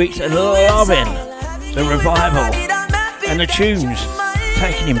last few weeks and loving the revival and the tunes,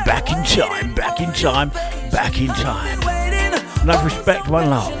 taking him back in time, back in time, back in time. Enough respect, one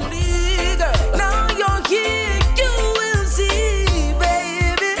love. Now you're here, you will see.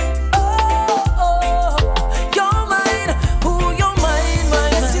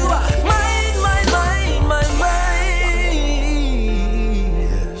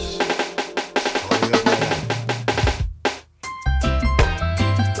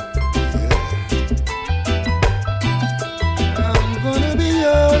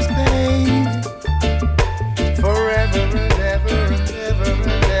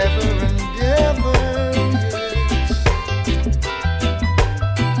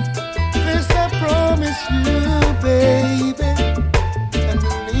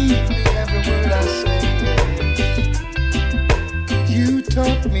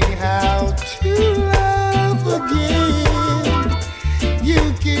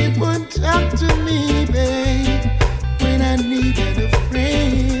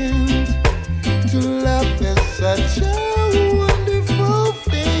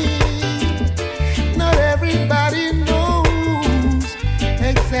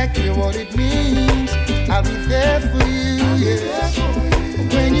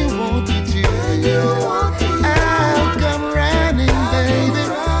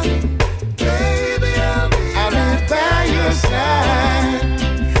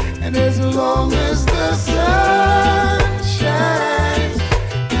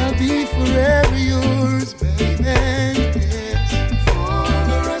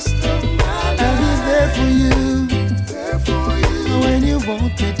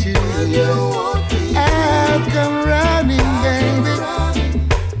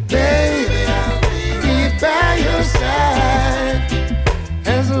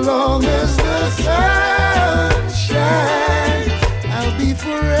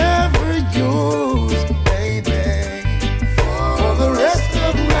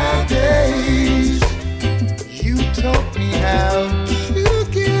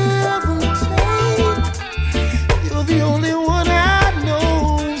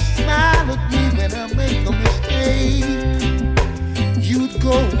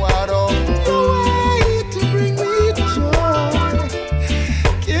 go out of your way to bring me joy.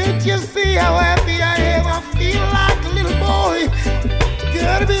 Can't you see how happy I am? I feel like a little boy.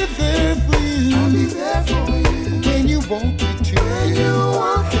 Gotta be there for you. I'll be there for you when you want me to. When you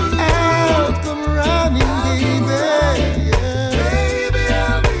want me to. I'll come running, baby. Baby,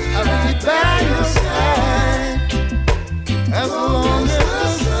 I'll be by your side as long as the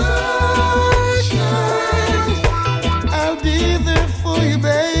sun shines. I'll be there for you,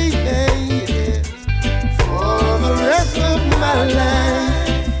 baby, for the rest of my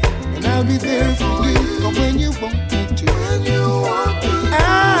life. And I'll be there for you when you want me to. When you want me to.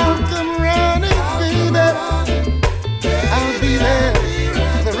 I'll come running, baby. I'll be there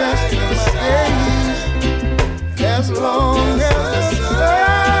for the rest of my days, as long as the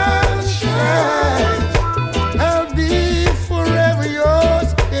sun shines. I'll be forever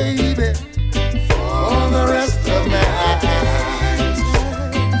yours, baby, for the rest of my days.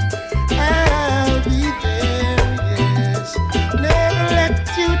 I'll be there, yes, never let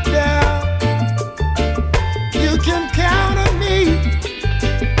you down. You can count on me,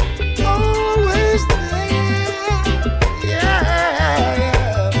 always there. Yeah, baby.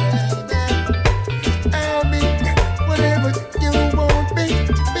 I'll be whatever you want me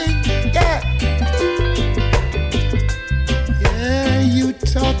to be. Yeah, yeah. You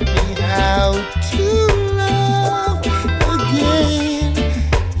taught me how to love again.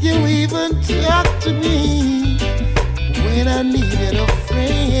 You even talked to me when I needed a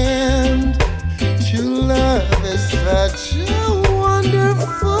friend. True love is such a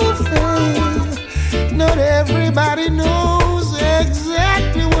wonderful thing. Not everybody knows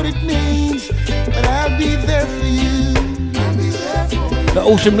exactly what it means, but I'll be there for you. I'll be there for you. The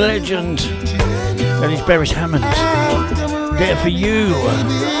awesome legend. That is Beres Hammond. There for you.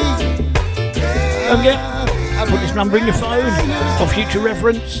 Don't forget, put this number in your phone for future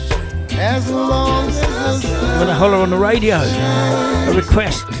reference. As long as the When I holler on the radio, a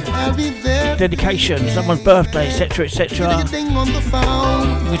request, I'll be there. dedication, someone's birthday, etc., etc. Anything on the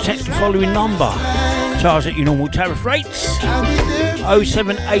phone. You can text the following number. Charge at your normal tariff rates.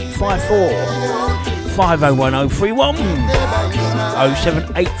 07854 501031.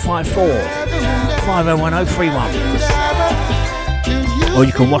 07854 501031. Or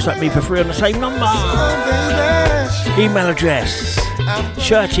you can WhatsApp me for free on the same number. Email address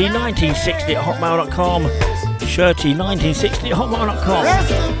shirty1960@hotmail.com. Shirty1960@hotmail.com.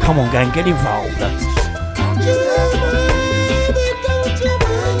 Come on, gang, get involved.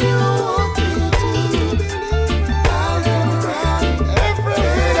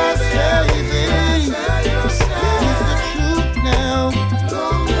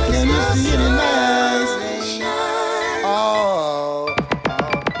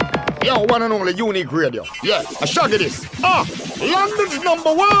 Yo, one and only Unique Radio. Yeah, I shag this. London's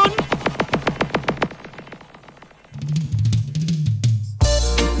 #1.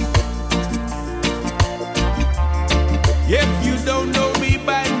 If you don't know me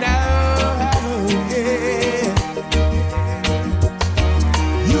by now, yeah,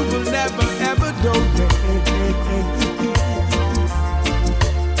 you will never ever know me.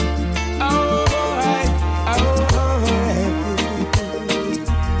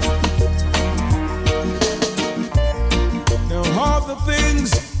 Now all the things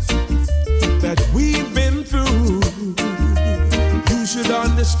that we've been through, you should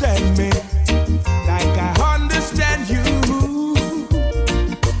understand me like I understand you.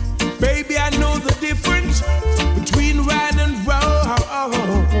 Baby, I know the difference between right and wrong.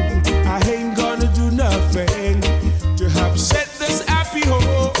 I ain't gonna do nothing to upset this happy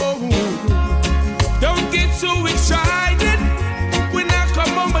home. Don't get so excited when I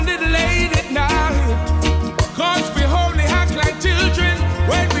come home a little late at night, 'cause we only act like children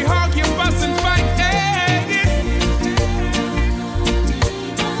when we argue, fuss and fight.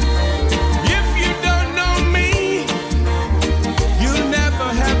 If you don't know me, you'll never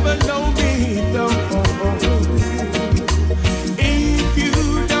ever know me, no. If you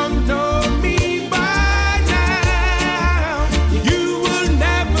don't know me by now, you will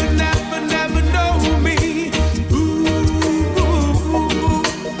never, never, never know me. Ooh.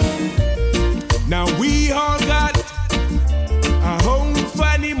 Now we all got our own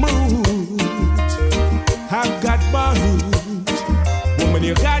funny moods. I've got mine. Woman,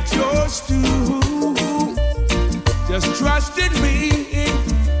 you got yours too. Just trust in me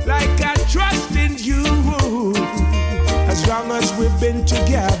like I trust in you. As long as we've been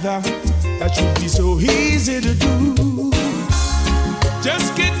together, that should be so easy to do.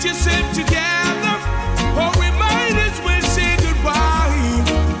 Just get yourself together, or we might as well say goodbye.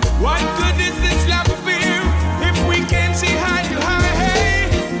 What good is this love affair if we can't see eye to eye? Hey,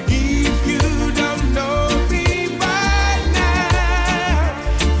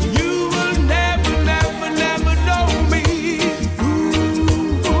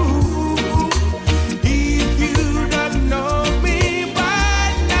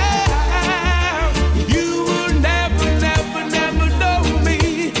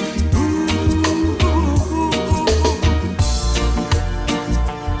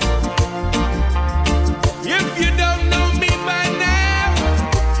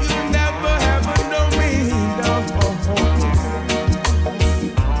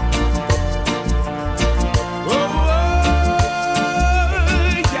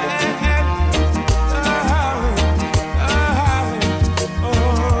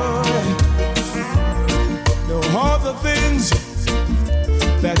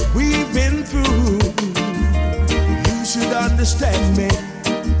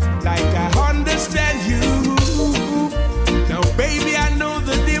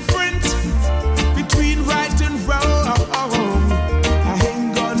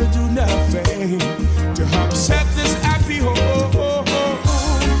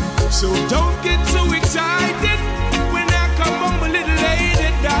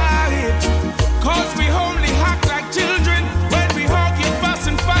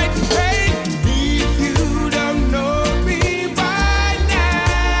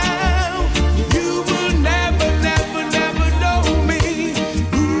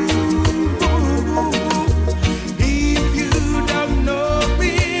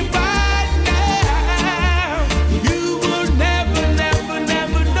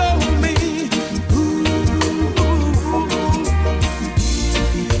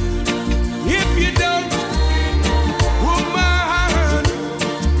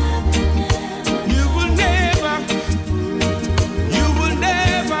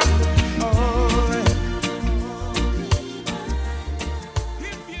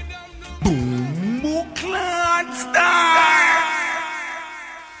 Boom Clan Star.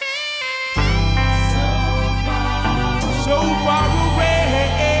 So far away.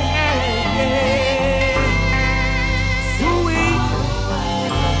 Sweet.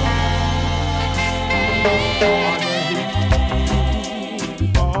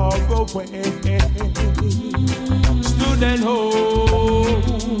 Far away. Stood and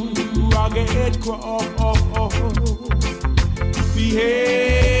hold rugged cross, the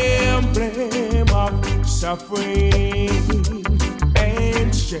emblem of suffering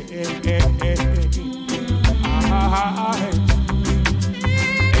and shame.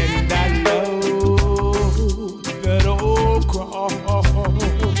 And I love that old cross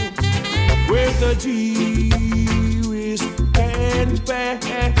with the dearest and best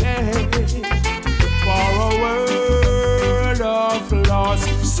for a world of lost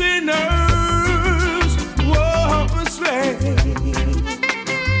sinners was slain.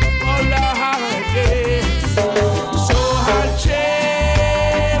 Oh Lord, yeah. So I'll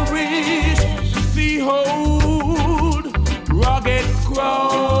cherish the old rugged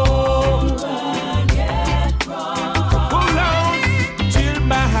cross. Hold on till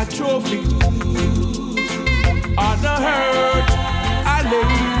my trophy on the hurt I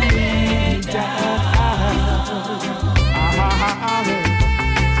lay down.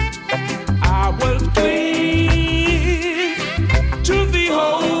 I will cling to the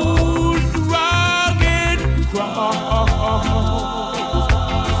old rugged cross.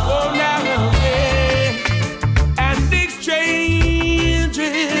 Oh, now, yeah. And exchange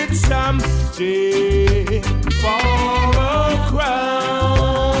it someday for a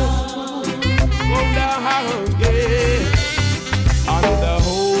crown. Oh, now, yeah. On the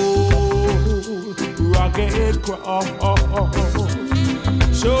whole rugged cross.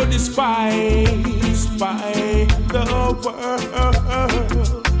 So despised by the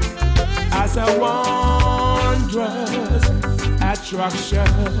world as a wondrous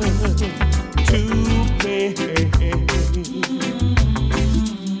attraction to me.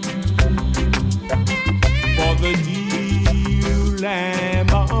 For the dear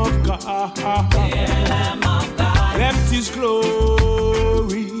Lamb of God, left His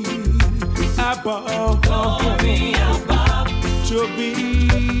glory above, to be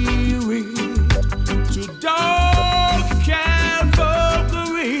to dark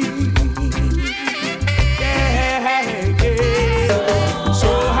Calvary. Yeah, yeah. So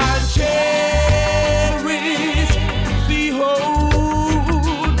I cherish the old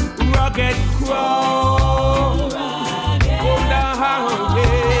rugged cross. Oh, now,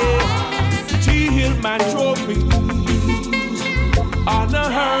 yeah. Till my trophies on the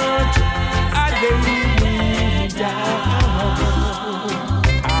hurt I lay down.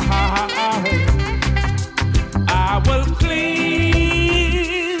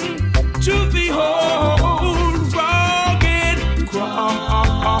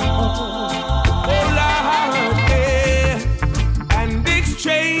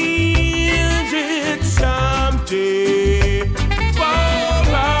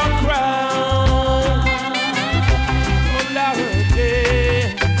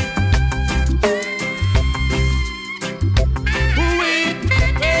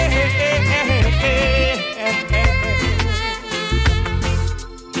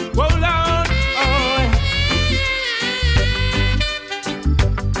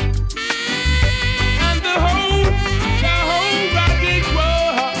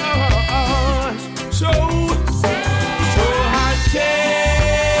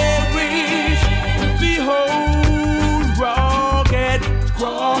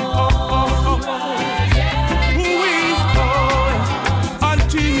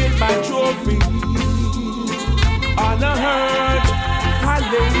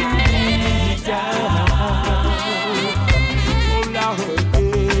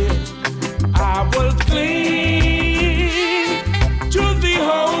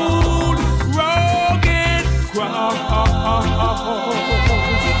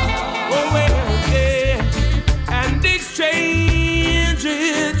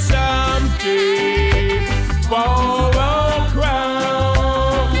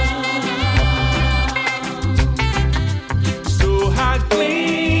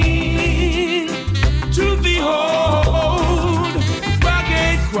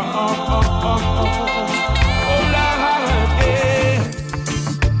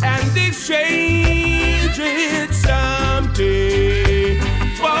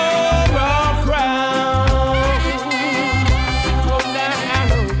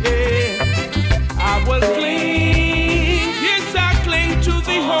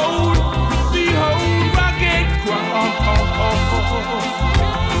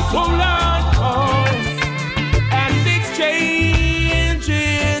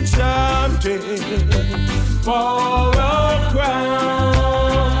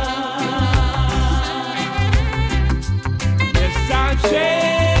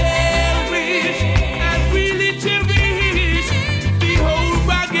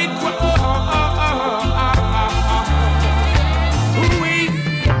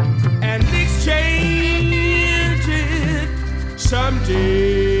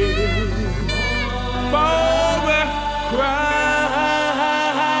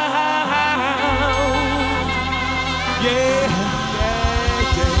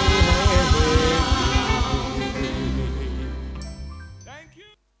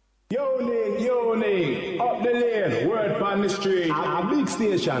 Unique, up the lane, word on the street. A big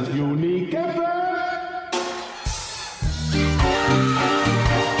station, Unique FM.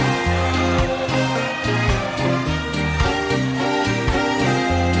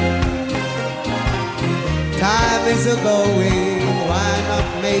 Time is a going, why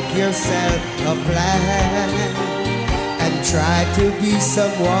not make yourself a plan and try to be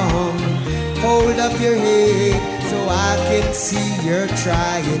someone. Hold up your head so I can see you're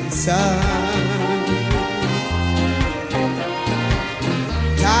trying, son.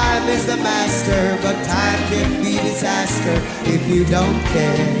 Time is the master, but time can be disaster if you don't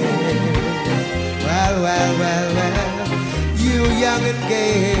care. Well, you young and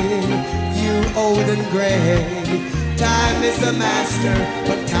gay, you old and gray. Time is the master,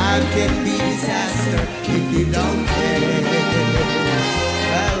 but time can be disaster if you don't care.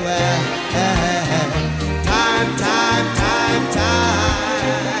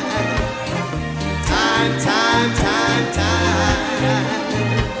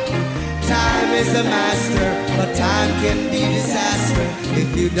 Time is the master, but time can be disaster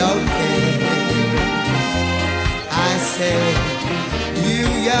if you don't care. I say, you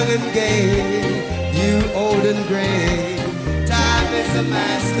young and gay, you old and gray. Time is the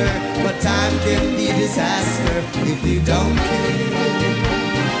master, but time can be disaster if you don't care.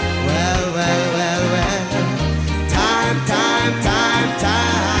 Well.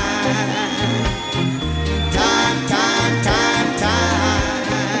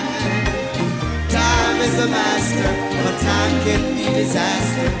 Time is the master, but time can be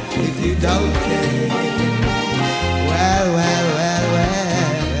disaster if you don't care. Well.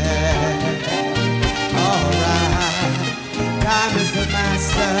 Alright, time is the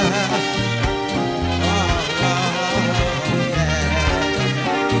master.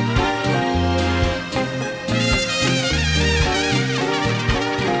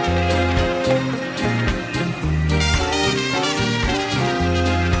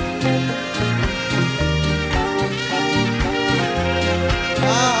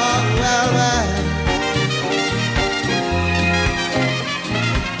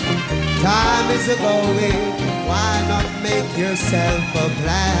 Time is a going, why not make yourself a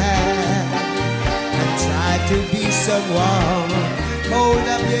plan and try to be someone. Hold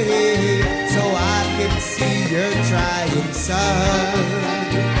up your head so I can see you're trying, son.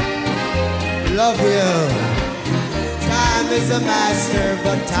 Love you. Time is a master,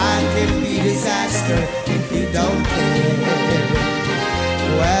 but time can be disaster if you don't care.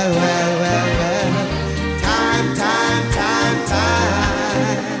 Well. Time.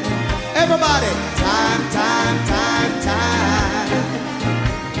 Everybody, time.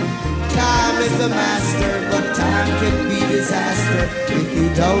 Time is the master, but time can be disaster if you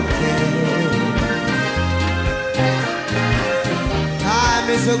don't care. Time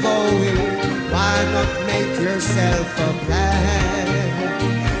is a going, why not make yourself a plan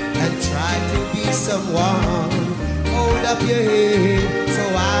and try to be someone. Hold up your head so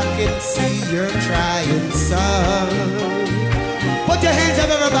I can see you're trying, son. Put your hands up,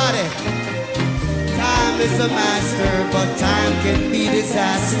 everybody. Time is a master, but time can be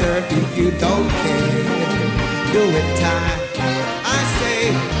disaster if you don't care. Do it, time. I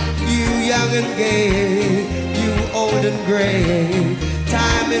say, you young and gay, you old and gray.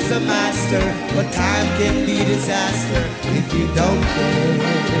 Time is a master, but time can be disaster if you don't care.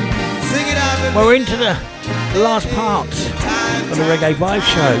 Sing it out. We're into the last part of the Reggae Vibe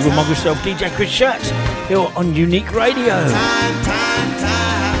Show with myself, DJ Chris Shirt, here on Unique Radio.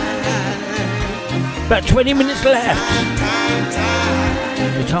 About 20 minutes left.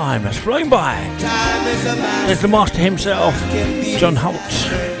 The time has flown by. There's the master himself, John Holt.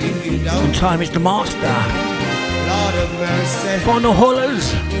 And time is the master. Final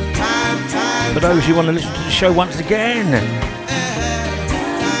haulers. For those who want to listen to the show once again,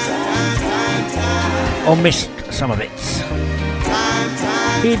 or missed some of it,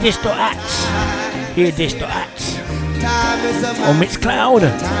 hear this.at on Mixcloud,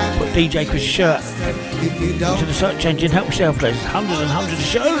 put DJ Chris Shirt into the search engine, help yourself. There's hundreds and hundreds of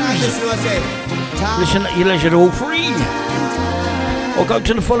shows. Listen at your leisure, they're all free. Or go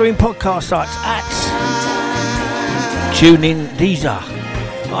to the following podcast sites at TuneIn, Deezer,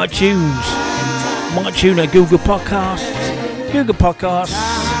 iTunes, MyTuner, Google Podcasts,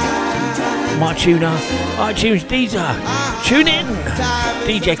 MyTuner, iTunes, Deezer, TuneIn,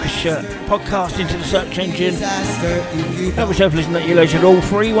 DJ Chris Shirt, podcast into the search engine. Help yourself, listen at your leisure, all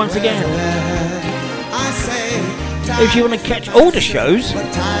free once again. If you want to catch all the shows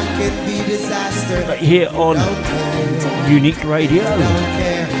that you hear on Unique Radio, or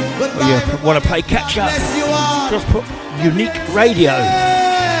you want to play catch up, just put Unique Radio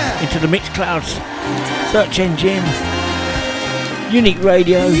into the Mixclouds search engine. Unique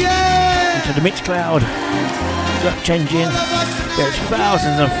Radio. Into the Mixcloud search engine. There's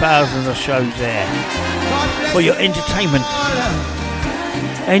thousands and thousands of shows there for your entertainment.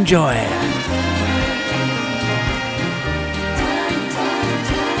 Enjoy.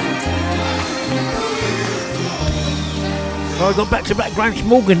 So I've got back-to-back Gramps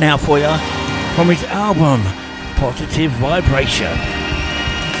Morgan now for you from his album Positive Vibration.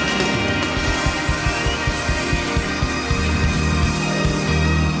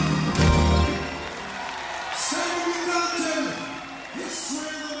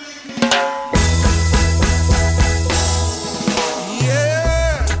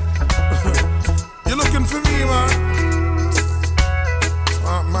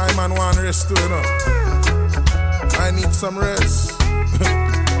 Some rest.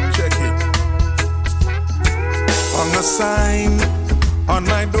 Check it. On the sign on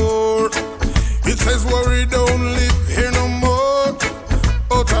my door, it says worry don't live here no more.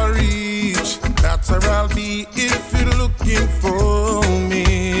 Out of reach, that's where I'll be if you're looking for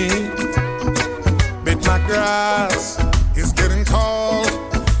me. Bet my grass is getting tall,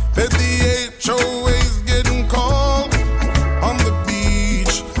 bet the HOA is getting cold. On the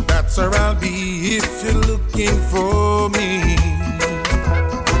beach, that's where I'll be if you're looking for me.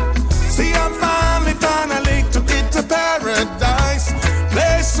 See, I'm finally to get to paradise,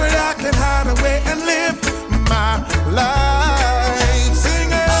 place where I can hide away and live my life.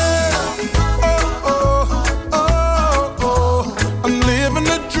 Singing, oh, oh, oh, oh, I'm living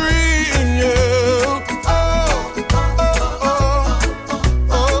a dream, yeah. Oh, oh, oh,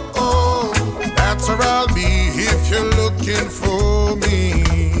 oh, oh, that's where I'll be if you're looking for me,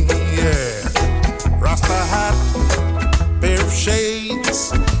 yeah. Rasta hat, pair of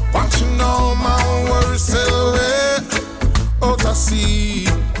shades, watching all my worries sail away. Out I see,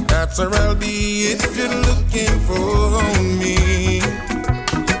 that's where I'll be if you're looking for me.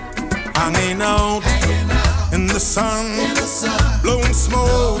 Hanging out in the sun, blowing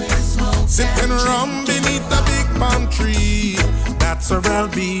smoke, sipping rum beneath a big palm tree. That's where I'll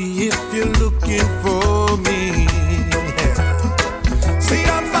be if you're looking for me. See,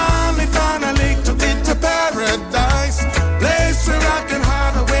 I'm finally to get to paradise, place where I can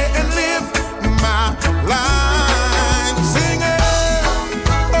hide away and live my life. Singing,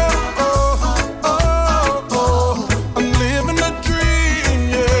 oh, oh, oh, oh, I'm living a dream,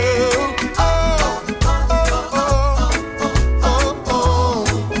 yeah. Oh, oh, oh, oh, oh,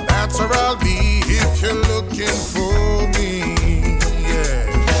 that's where I'll be if you're looking for me, yeah.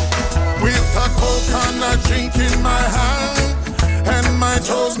 With a Coke and a drink in my hand, and my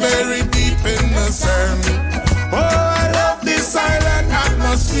toes buried deep in the sand. Oh, I love this island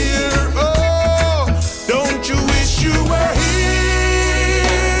atmosphere. Oh, don't you wish you were here?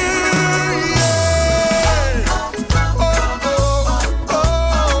 Yeah. Oh, oh,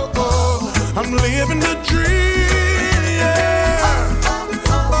 oh, oh, I'm living a dream. Yeah. Oh,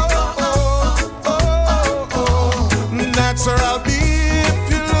 oh, oh, oh, that's where I'll be if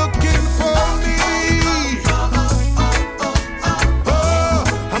you're looking for me.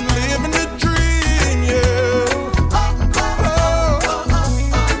 I'm living a dream, yeah.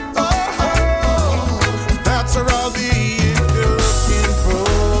 That's where I'll be if you're looking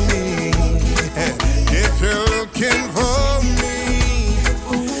for me. If you're looking for me.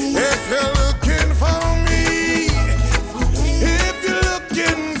 If you're looking for me. If you're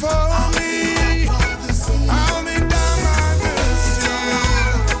looking for me. I'll be down by the sea.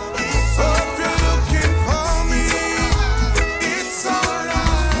 So if you're looking for me, it's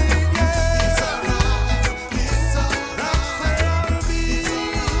alright, yeah. That's where I'll be.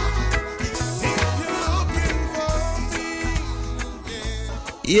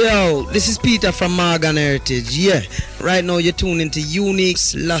 Yo, this is Peter from Morgan Heritage. Yeah, right now you're tuning into Unique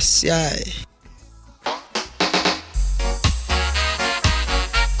Selassie.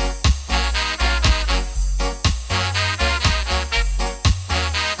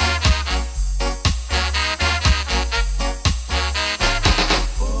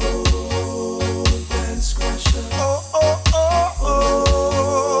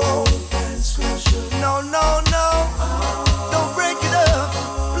 No, no, no, don't break it up.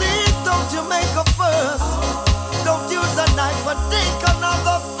 Please don't you make a fuss. Don't use a knife or take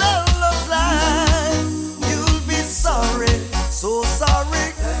another fellow's life. You'll be sorry, so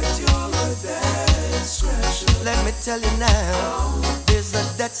sorry that you're a dance scratcher. Let me tell you now, there's a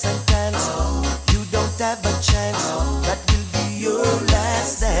death sentence. You don't have a chance. That will be your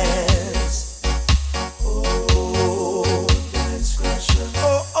last dance. Oh, dance scratcher.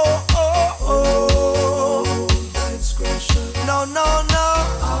 Oh, oh, oh, oh. No, no,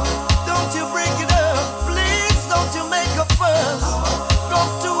 no.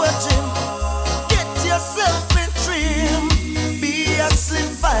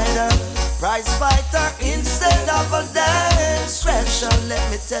 have a dance crasher. Let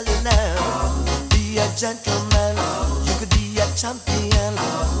me tell you now, be a gentleman. You could be a champion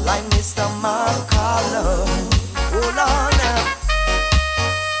like Mr. Mark Carlo. Hold on now.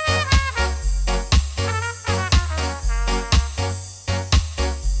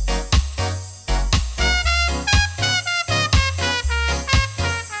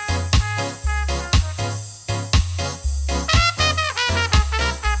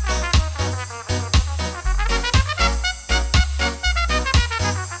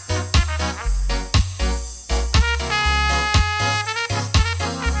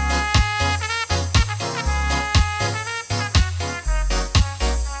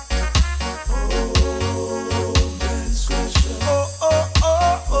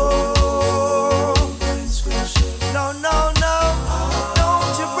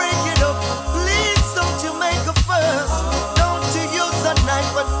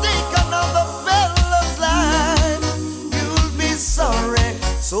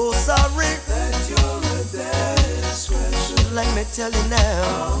 Tell you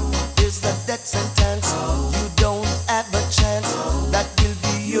now, here's the death sentence. You don't have a chance. That will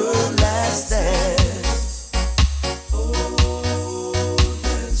be your last dance.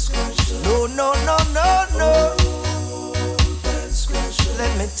 No, no, no, no, no.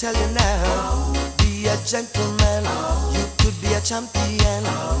 Let me tell you now, be a gentleman. You could be a champion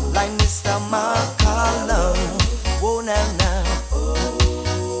like Mr. Mark Carlo. Whoa, now, now.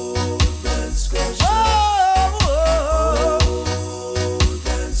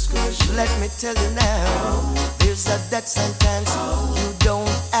 Let me tell you now, there's a death sentence. You don't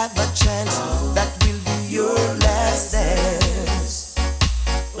have a chance. That will be your last dance.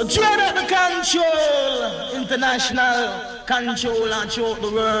 Dread at the control, international control and show the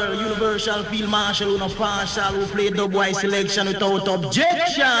world. Universal field marshal, who no partial, who play dub-wise selection without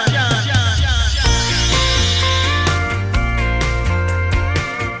objection.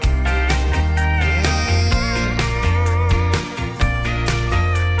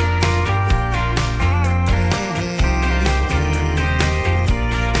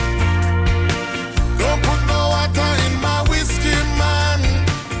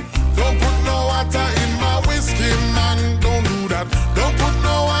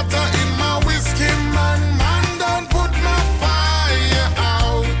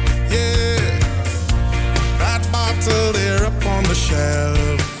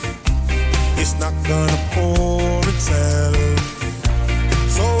 It's not gonna pour itself,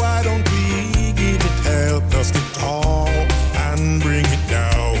 so why don't we give it help? Dust it off and bring it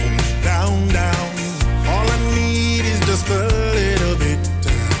down, down, down. All I need is just a little bit.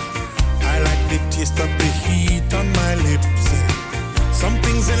 I like the taste of the heat on my lips. Some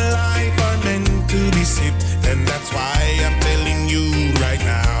things in life are meant to be sipped, and that's why I'm telling you right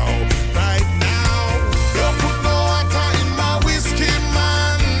now, right now. Don't put no water in my whiskey,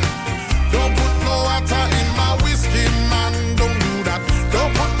 man. Don't put no water in my whiskey, man. Don't do that.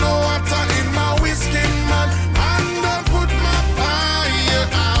 Don't put no water in my whiskey, man. And don't put my fire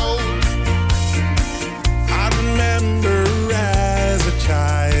out. I remember as a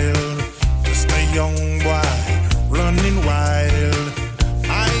child, just a young boy running wild.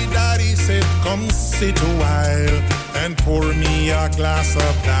 My daddy said, come sit a while and pour me a glass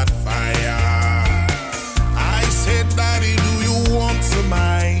of that fire. I said, Daddy, do you want some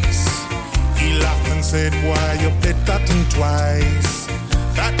ice? He laughed and said, why you better think twice.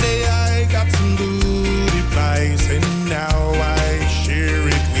 That day I got some good advice, and now I share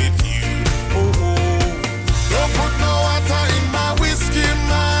it with you. Oh, oh. Don't put no water in my whiskey,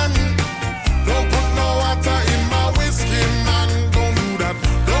 man. Don't put no water in my whiskey, man. Don't do that.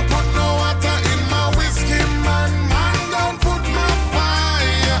 Don't put no water in my whiskey, man. Man, don't put my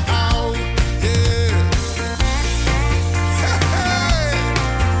fire out. Yeah. Hey,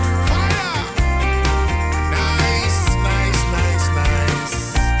 fire. Nice, nice, nice, nice.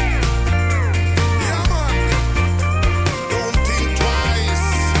 Yeah, man. Don't think twice.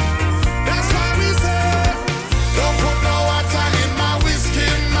 That's why we say, don't put no water in my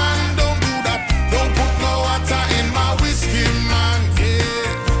whiskey, man. Don't do that. Don't put no water in my whiskey, man. Yeah.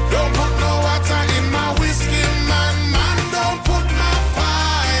 Don't put no water in my whiskey, man. Man, don't put my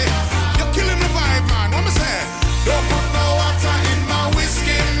fire. You're killing the vibe, man. What me say? Don't put no water in my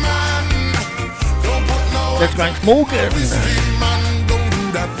whiskey, man. Don't put no Let's go Morgan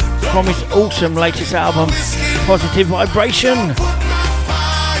from his awesome latest album, Positive Vibration.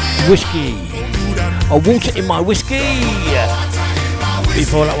 Whiskey, or water in my whiskey.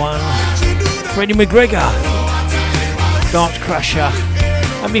 Before that one, Freddie McGregor, Dance Crasher.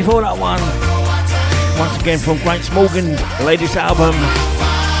 And before that one, once again from Grant Morgan's latest album,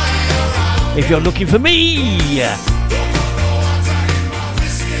 if you're looking for me.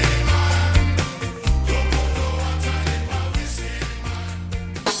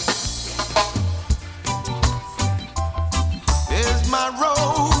 Here's my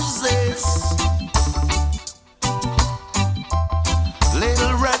roses,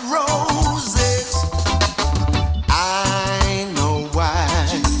 little red roses. I know why.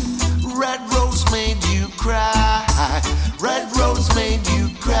 Red rose made you cry. Red rose made you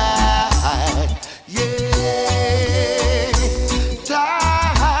cry. Yeah.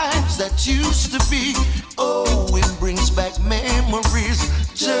 Times that used to be. Oh, it brings back memories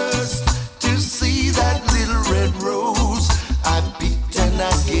just to see that little red rose I picked and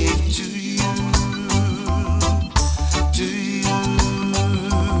I gave to you, to you.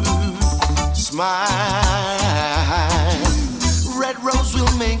 Smile. Red rose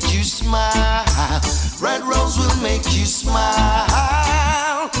will make you smile. Red rose will make you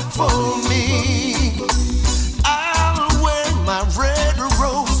smile for me. I'll wear my red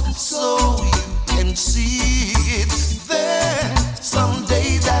rose so you can see it there.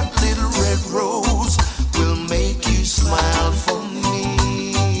 Someday that little red rose will make you smile for me,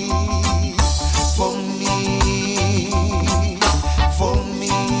 for me, for me,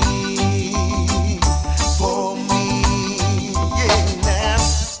 for me, yeah, now.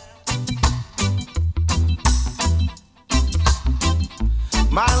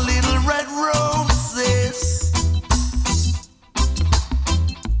 My little red roses,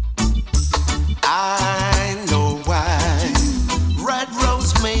 I know why. Red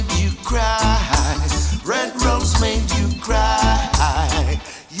rose made you cry. Red rose made you cry.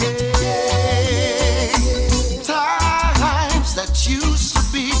 Yeah. Times that used to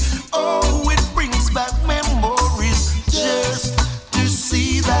be. Oh, it brings back memories just to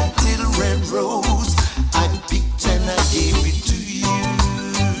see that little red rose I picked and I gave it to you,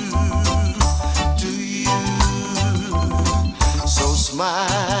 to you. So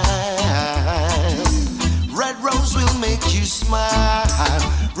smile. Red rose will make you smile.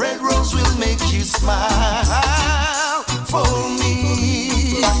 Red rose will make you smile for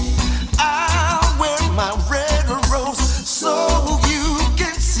me. I'll wear my red rose so you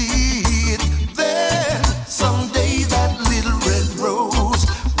can see it there. Someday that little red rose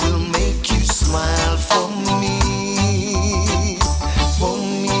will make you smile for me. For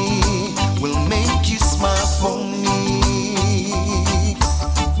me, will make you smile for me.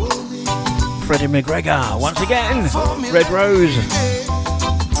 For me. Freddie McGregor, once again, Red Rose.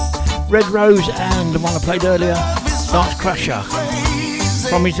 Red Rose and the one I played earlier, Dance Crusher,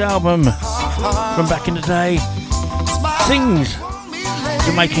 from his album from back in the day, Sings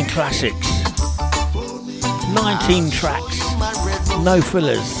Jamaican Classics. 19 tracks, no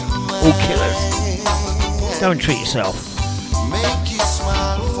fillers, all killers. Go and treat yourself.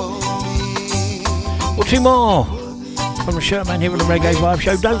 Well, two more from the Shirtman here on the Reggae Vibe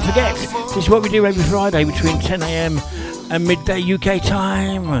Show. Don't forget, this is what we do every Friday between 10 a.m. and midday UK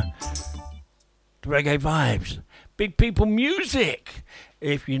time. The Reggae Vibes. Big people music.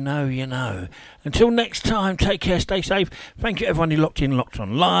 If you know, you know. Until next time, take care, stay safe. Thank you everyone who locked in, locked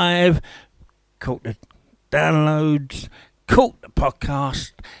on live, caught the downloads, caught the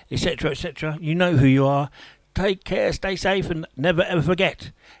podcast, etc., etc. You know who you are. Take care, stay safe, and never ever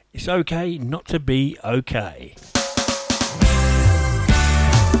forget, it's okay not to be okay.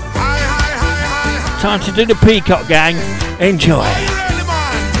 Time to do the Peacock, gang. Enjoy.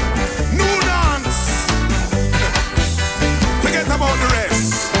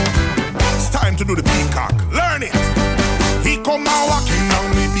 To do the Peacock, learn it. He come out walking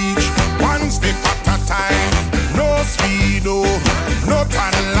down the beach, one step at a time. No speed, no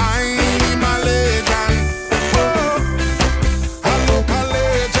tan line, my legend. Oh, a local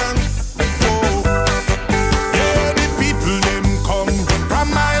legend. Oh, yeah, the people them come from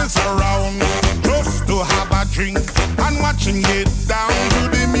miles around just to have a drink and watching it.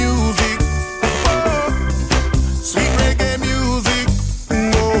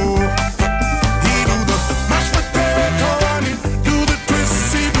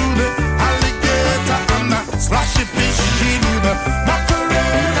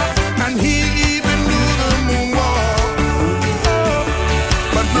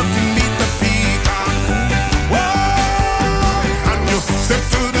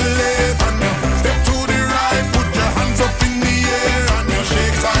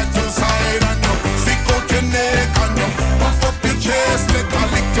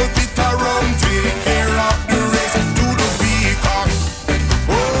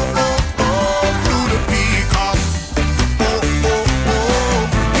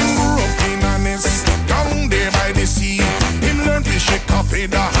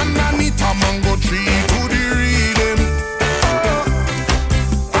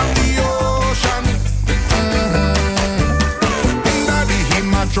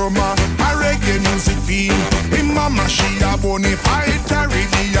 Bonafide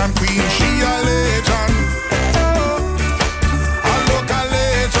Caribbean queen, she a legend. A local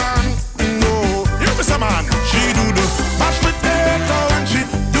legend. No, you miss a man. She do the mashed potato and she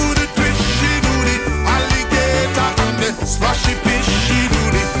do the twist. She do the alligator and the splashy fish. She do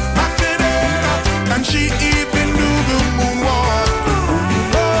the macarena and she even do the moonwalk.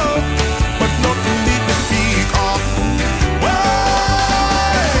 Oh, but nothing beat the peacock. Whoa,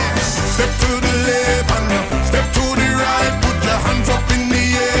 step to the left and you step to the right. Put your hands up in the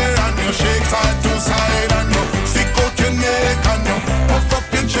air and you shake side to side and you stick out your neck and you puff up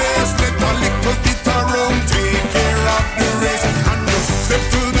your chest. Let a little bit of rum take care of the rest. And you step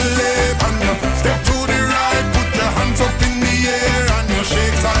to the left and you step to the right. Put your hands up in the air and you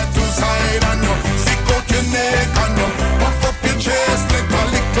shake side to side and you stick out your neck and you puff up your chest. Let a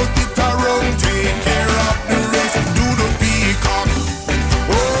little bit of rum take care of the rest. Do the peacock.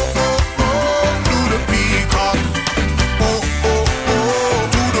 Oh, oh, oh, do the peacock. Oh, oh, oh,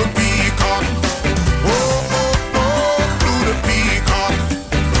 do the peacock. Oh, oh, oh, do the peacock.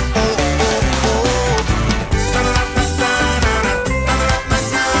 Oh, oh, oh.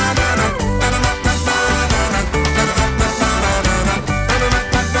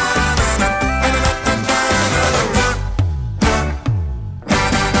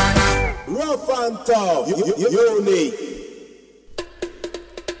 Rough and tough, unique.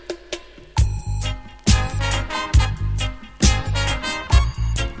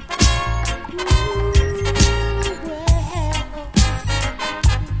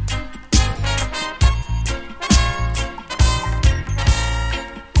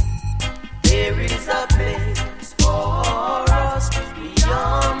 There is a place for us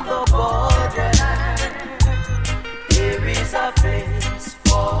beyond the borderline. There is a place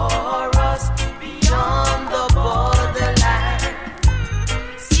for us beyond the borderline.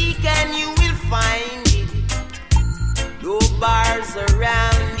 Seek and you will find it. No bars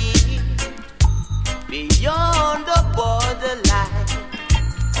around it. Beyond the borderline,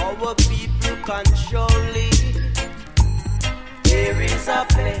 our people control it. There is a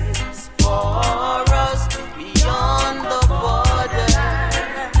place for us beyond the borderline.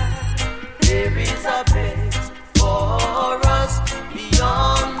 There is a place for us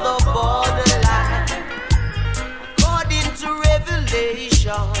beyond the borderline. According to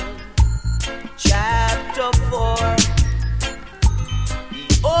Revelation chapter 4,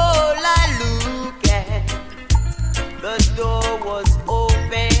 behold, I look at the door was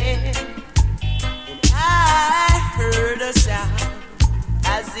open and I heard a sound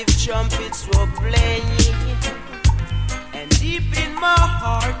as if trumpets were playing, and deep in my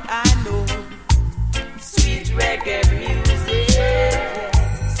heart I know sweet reggae music.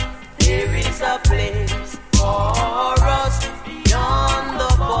 Yes, there is a place for us beyond the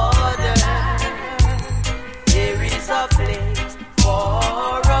borderline. There is a place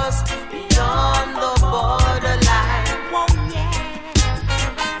for us beyond the borderline. Whoa, yeah.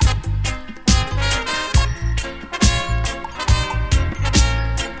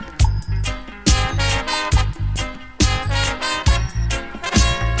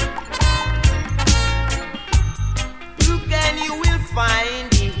 Look and you will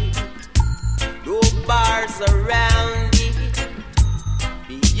find it. No bars around it.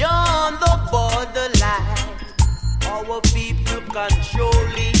 Beyond the borderline, our people control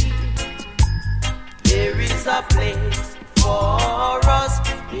it. There is a place for us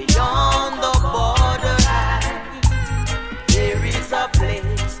beyond the borderline. There is a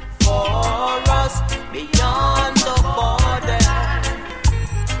place for us beyond the borderline.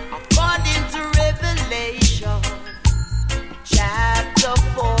 According to Revelation chapter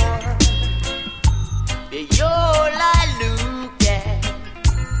 4, behold, I looked at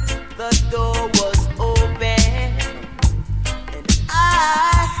the door was open and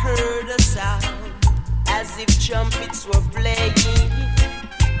I heard a sound as if trumpets were playing,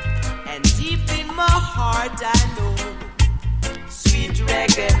 and deep in my heart I know sweet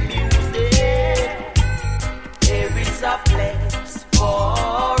reggae music. There is a place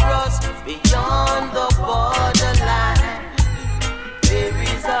for us beyond the borderline. There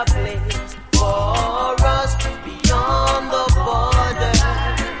is a place for us beyond the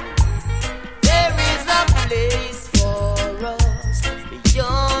borderline. There is a place for us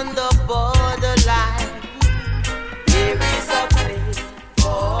beyond the borderline. There is a place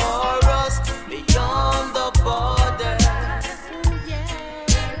for us beyond the borderline. Oh, yeah.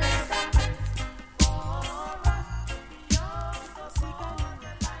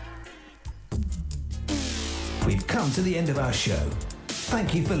 We've come to the end of our show.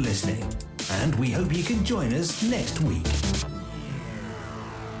 Thank you for listening, and we hope you can join us next week.